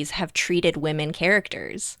movies have treated women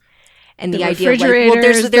characters. And the idea of like,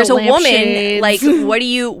 well, there's a woman, like,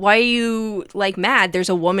 why are you like mad? There's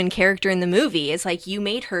a woman character in the movie. It's like, you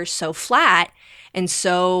made her so flat and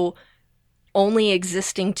so only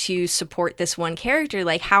existing to support this one character.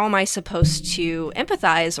 Like, how am I supposed to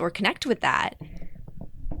empathize or connect with that?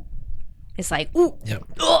 It's like, ooh, Yep.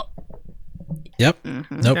 ugh. Yep.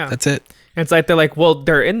 Nope. Yeah. That's it. And it's like they're like, well,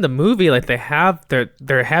 they're in the movie, like they have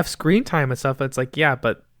screen time and stuff. It's like, yeah,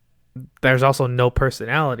 but there's also no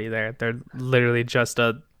personality there. They're literally just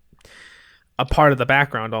a part of the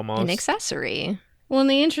background almost. An accessory. Well, and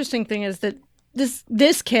the interesting thing is that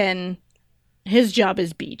this Ken, his job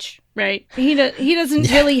is beach, right? He doesn't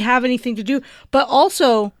really have anything to do. But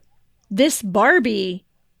also, this Barbie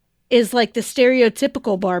is like the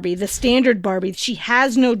stereotypical Barbie, the standard Barbie. She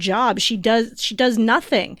has no job. She does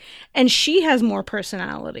nothing, and she has more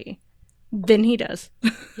personality than he does.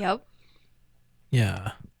 Yep.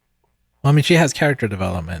 Yeah. Well, I mean, she has character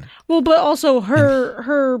development. Well, but also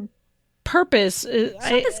her purpose. So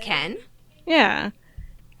does Ken. Yeah.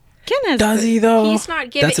 Ken has. Does he though? He's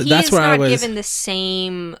not given. That's where I was. Given the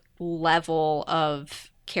same level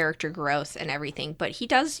of character growth and everything, but he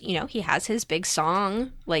does. You know, he has his big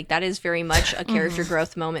song. Like, that is very much a character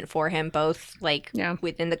growth moment for him, both like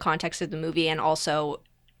within the context of the movie and also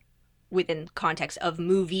within context of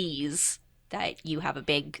movies. That you have a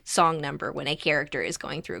big song number when a character is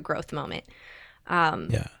going through a growth moment.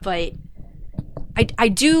 But I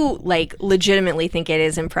do like legitimately think it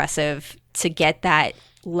is impressive to get that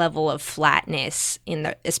level of flatness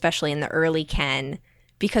especially in the early Ken,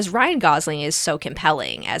 because Ryan Gosling is so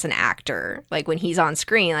compelling as an actor. Like, when he's on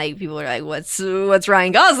screen, like, people are like, what's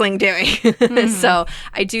Ryan Gosling doing? So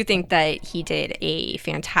I do think that he did a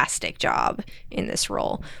fantastic job in this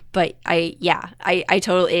role. But I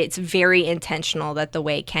totally, it's very intentional that the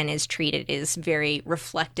way Ken is treated is very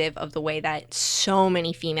reflective of the way that so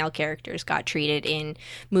many female characters got treated in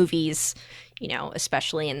movies, you know,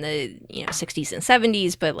 especially in the, 60s and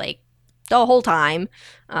 70s, but like the whole time.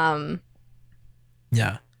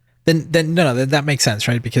 Yeah. Then that makes sense,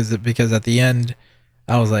 right? Because at the end,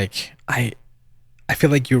 I was like, I feel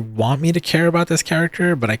like you want me to care about this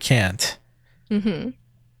character, but I can't.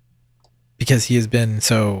 Because he has been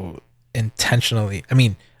so intentionally,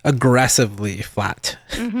 aggressively flat,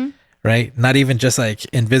 right? Not even just like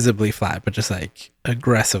invisibly flat, but just like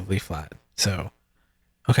aggressively flat. So,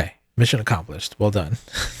 okay, mission accomplished. Well done.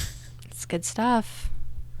 It's good stuff.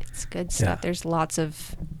 Yeah. There's lots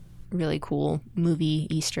of really cool movie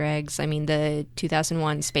Easter eggs. I mean, the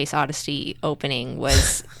 2001 Space Odyssey opening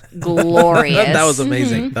was glorious. That was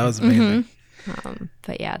amazing. That was amazing.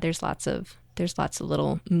 But yeah, there's lots of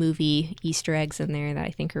little movie Easter eggs in there that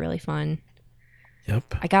I think are really fun.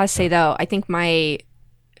 Yep. I gotta say though, I think my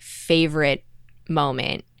favorite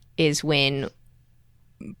moment is when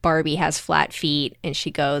Barbie has flat feet and she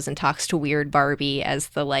goes and talks to Weird Barbie as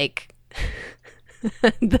the like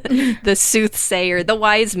the soothsayer, the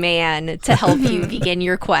wise man to help you begin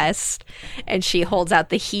your quest. And she holds out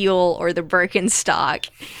the heel or the Birkenstock,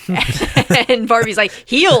 and Barbie's like,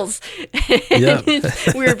 heels. Yep.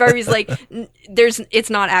 Weird Barbie's like,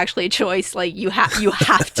 it's not actually a choice. Like, you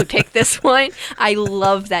have to pick this one. I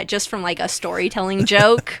love that, just from like a storytelling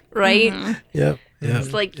joke, right? Yep.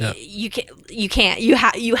 It's like, you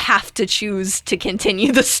have to choose to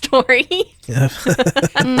continue the story.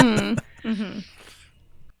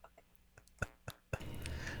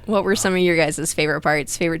 What were some of your guys' favorite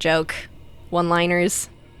parts? Favorite joke? One-liners?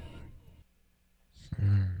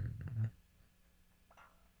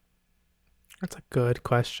 That's a good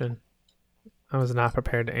question. I was not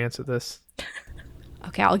prepared to answer this.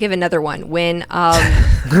 Okay, I'll give another one. When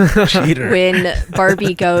Cheater. when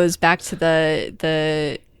Barbie goes back to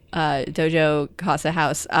the Dojo Casa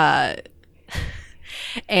house,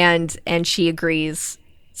 and she agrees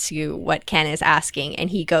to what Ken is asking, and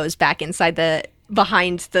he goes back inside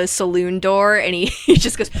behind the saloon door, and he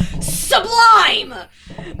just goes, sublime.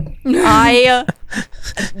 I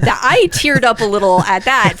teared up a little at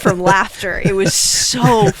that from laughter. It was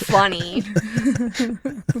so funny.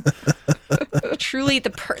 Truly,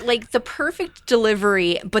 the perfect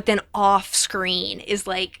delivery, but then off screen is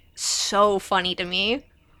like so funny to me.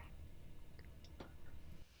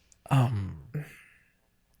 I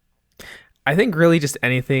think really just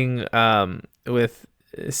anything with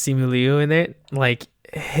Simu Liu in it, like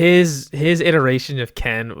his iteration of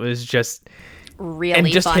Ken was just really and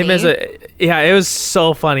just funny. him as it was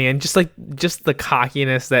so funny, and just the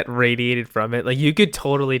cockiness that radiated from it, like you could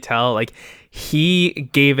totally tell like he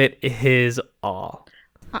gave it his all,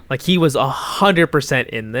 like he was 100%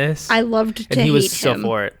 in this. I loved to and he hate was so him.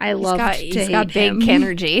 for it. I loved to He's hate got big him.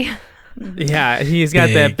 energy. Yeah, he's got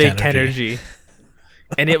that Big big energy. energy,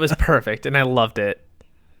 and it was perfect, and I loved it.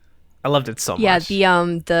 I loved it so Yeah, much.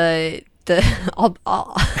 the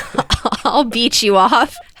I'll beach you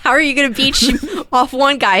off. How are you gonna beach off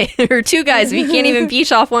one guy or two guys if you can't even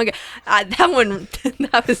beach off one guy? That one,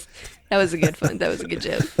 that was a good one. That was a good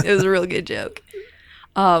joke. It was a real good joke.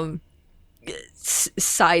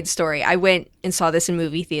 Side story: I went and saw this in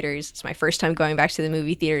movie theaters. It's my first time going back to the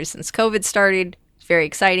movie theaters since COVID started. It's very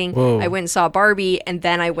exciting. Whoa. I went and saw Barbie, and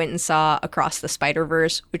then I went and saw Across the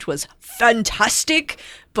Spider-Verse, which was fantastic,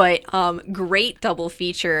 but great double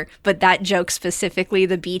feature. But that joke specifically,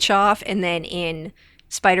 the beach off, and then in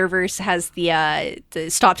Spider-Verse has the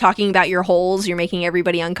stop talking about your holes, you're making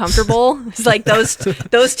everybody uncomfortable. It's like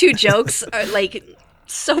those two jokes are like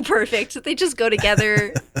so perfect. They just go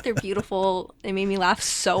together. They're beautiful. They made me laugh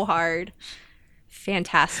so hard.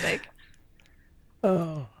 Fantastic.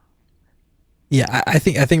 Oh. Yeah, I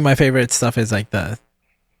think my favorite stuff is like the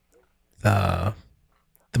Mojo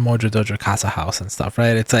Dojo Casa House and stuff,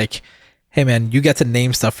 right? It's like, hey man, you get to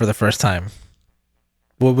name stuff for the first time.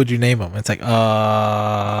 What would you name them? It's like,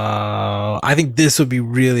 I think this would be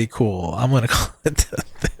really cool. I'm gonna call it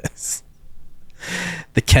this.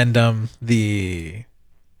 The Kendom,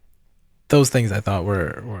 those things I thought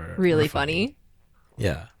were Really were funny.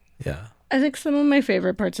 Yeah. I think some of my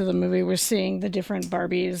favorite parts of the movie were seeing the different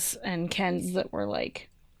Barbies and Kens that were like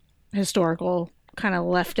historical, kind of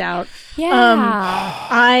left out. Yeah.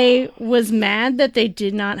 I was mad that they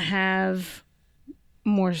did not have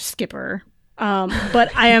more Skipper.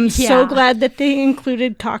 But I am so Yeah. glad that they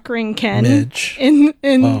included Cockring Ken Midge. in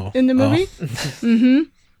Oh, the movie. Mm-hmm.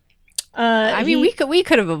 I mean, we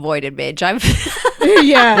could have avoided Midge. I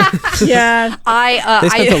yeah. They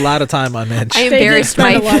spent a lot of time on Midge. I They did embarrassed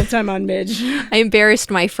spend a my lot of time on Midge. I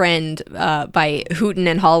embarrassed my friend by hooting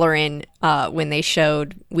and hollering when they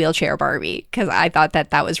showed Wheelchair Barbie, because I thought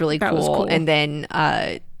that was really That was cool. cool. And then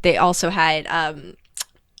they also had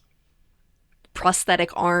prosthetic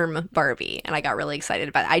arm Barbie, and I got really excited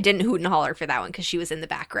about it. I didn't hoot and holler for that one because she was in the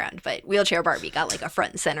background, but Wheelchair Barbie got like a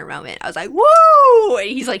front and center moment. I was like, woo! And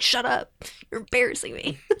he's like, shut up. You're embarrassing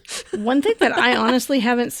me. One thing that I honestly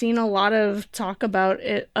haven't seen a lot of talk about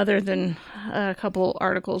it, other than a couple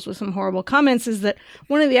articles with some horrible comments, is that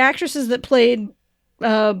one of the actresses that played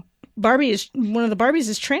Barbie is one of the Barbies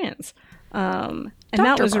is trans. And that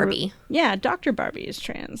Dr. was Barbie. Dr. Barbie is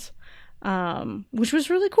trans, which was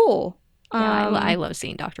really cool. Yeah, I love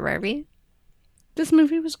seeing Dr. Barbie. This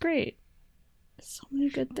movie was great. So many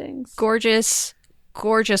good things. Gorgeous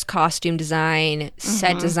costume design,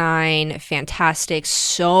 set design, fantastic.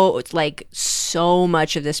 So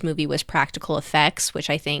much of this movie was practical effects, which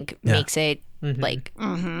I think makes it like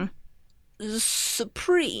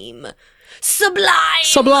supreme,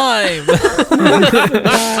 sublime.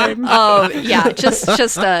 Yeah,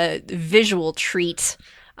 just a visual treat.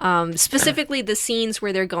 Specifically the scenes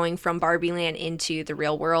where they're going from Barbie Land into the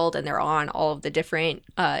real world, and they're on all of the different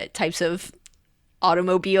types of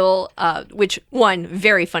automobile, which one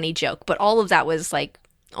very funny joke, but all of that was like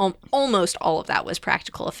almost all of that was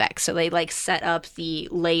practical effects. So they like set up the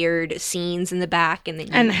layered scenes in the back, and then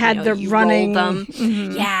you running roll them.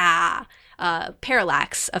 Yeah,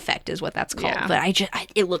 parallax effect is what that's called. Yeah. But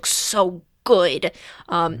it looks so good.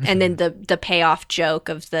 And then the payoff joke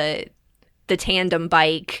of the tandem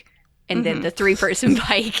bike, and then the 3-person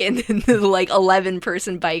bike, and then the like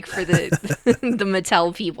 11-person bike for the the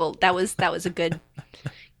Mattel people. That was a good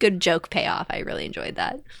joke payoff. I really enjoyed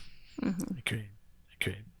that. Agreed.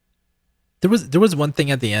 There was one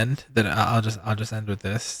thing at the end that I'll just end with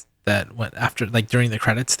this, that went after, like during the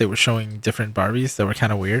credits they were showing different Barbies that were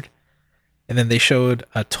kind of weird, and then they showed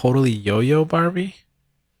a totally yo-yo Barbie,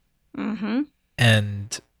 and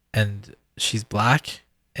she's black,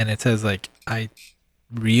 and it says like, I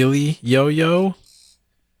really yo-yo.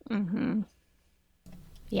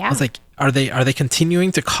 Yeah. I was like, are they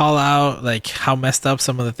continuing to call out like how messed up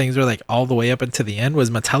some of the things were, like all the way up into the end? Was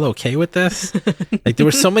Mattel okay with this? Like there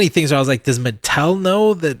were so many things where I was like, does Mattel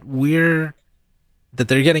know that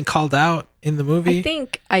they're getting called out in the movie?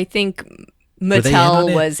 I think Were they in on Mattel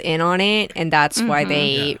it? was in on it, and that's why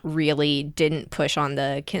they really didn't push on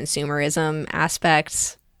the consumerism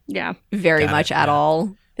aspects Yeah. very Got it, much at yeah.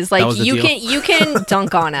 all. It's That like was the you deal. can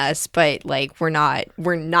dunk on us, but like we're not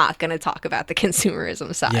gonna talk about the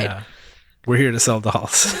consumerism side. Yeah. We're here to sell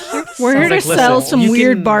dolls. We're here to like, sell listen, some you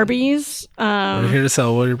weird can- Barbies. We're here to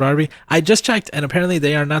sell weird Barbie. I just checked, and apparently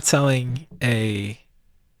they are not selling a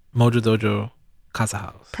Mojo Dojo Casa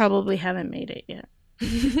House. Probably haven't made it yet.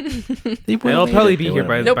 They would've It'll made probably it. be They here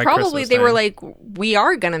would've. No, by probably Christmas they were time. like, we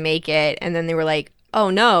are going to make it. And then they were like, oh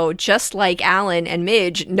no, just like Alan and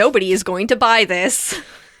Midge, nobody is going to buy this.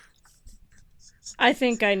 I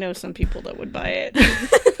think I know some people that would buy it.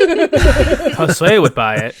 Josue would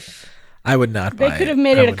buy it. I would not buy They it. could have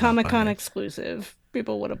made I it a would not buy Comic-Con it. exclusive.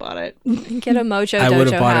 People would have bought it. Get a Mojo I would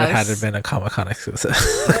Dojo have bought house. it had it been a Comic-Con exclusive.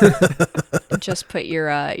 Just put your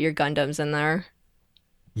Gundams in there.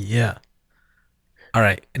 Yeah. All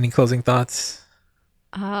right. Any closing thoughts?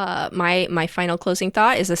 My final closing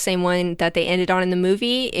thought is the same one that they ended on in the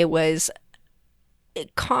movie. It was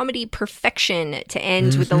comedy perfection to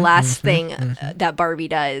end with the last thing that Barbie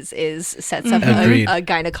does is sets up Agreed. a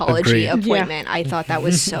gynecology Agreed. appointment. I thought that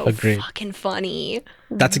was so Agreed. fucking funny.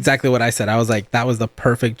 That's exactly what I said. I was like, that was the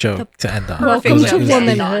perfect joke to end on. perfect It was joke like- to it was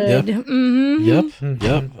end like- on. Womanhood.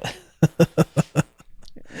 Yep.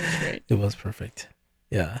 It was perfect.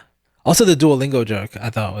 Yeah. Also, the Duolingo joke I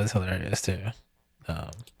thought was hilarious too. I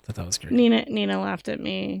thought that was great. Nina laughed at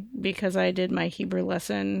me because I did my Hebrew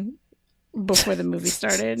lesson before the movie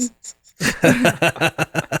started.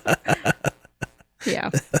 Yeah.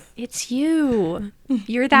 It's you.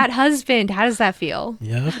 You're that husband. How does that feel?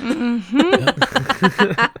 Yep.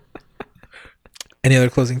 Mm-hmm. Yep. Any other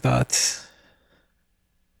closing thoughts?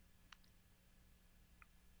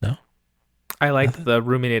 No. I liked the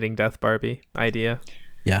ruminating death Barbie idea.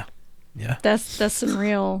 Yeah. Yeah. That's some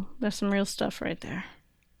real stuff right there.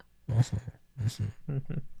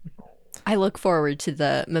 I look forward to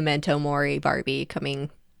the Memento Mori Barbie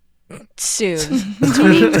coming soon,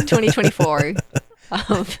 2024.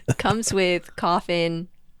 Comes with coffin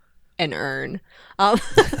and urn.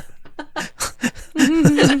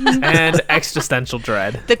 And existential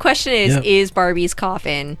dread. The question is, Yep. is Barbie's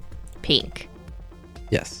coffin pink?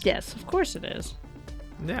 Yes. Yes, of course it is.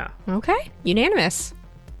 Yeah. Okay, unanimous.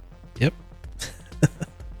 Yep. All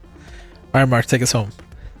right, Mark, take us home.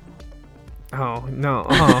 Oh no.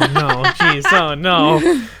 Oh no. Jeez. Oh no.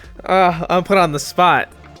 I'm put on the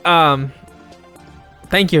spot.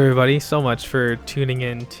 Thank you everybody so much for tuning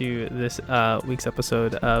in to this week's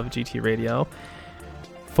episode of GT Radio.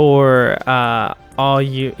 For all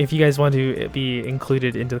you, if you guys want to be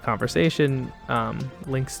included into the conversation,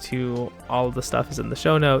 links to all of the stuff is in the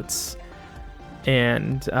show notes,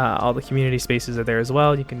 and all the community spaces are there as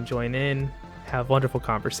well. You can join in, have wonderful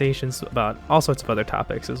conversations about all sorts of other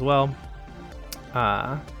topics as well.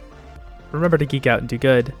 Remember to geek out and do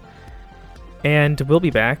good, and we'll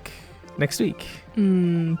be back next week.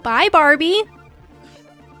 Bye, Barbie.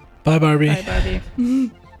 Bye, Barbie. Bye,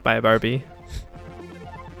 Barbie. Bye, Barbie.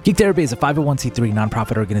 Geek Therapy is a 501c3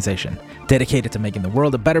 nonprofit organization dedicated to making the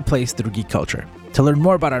world a better place through geek culture. To learn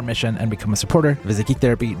more about our mission and become a supporter, visit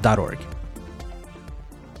geektherapy.org.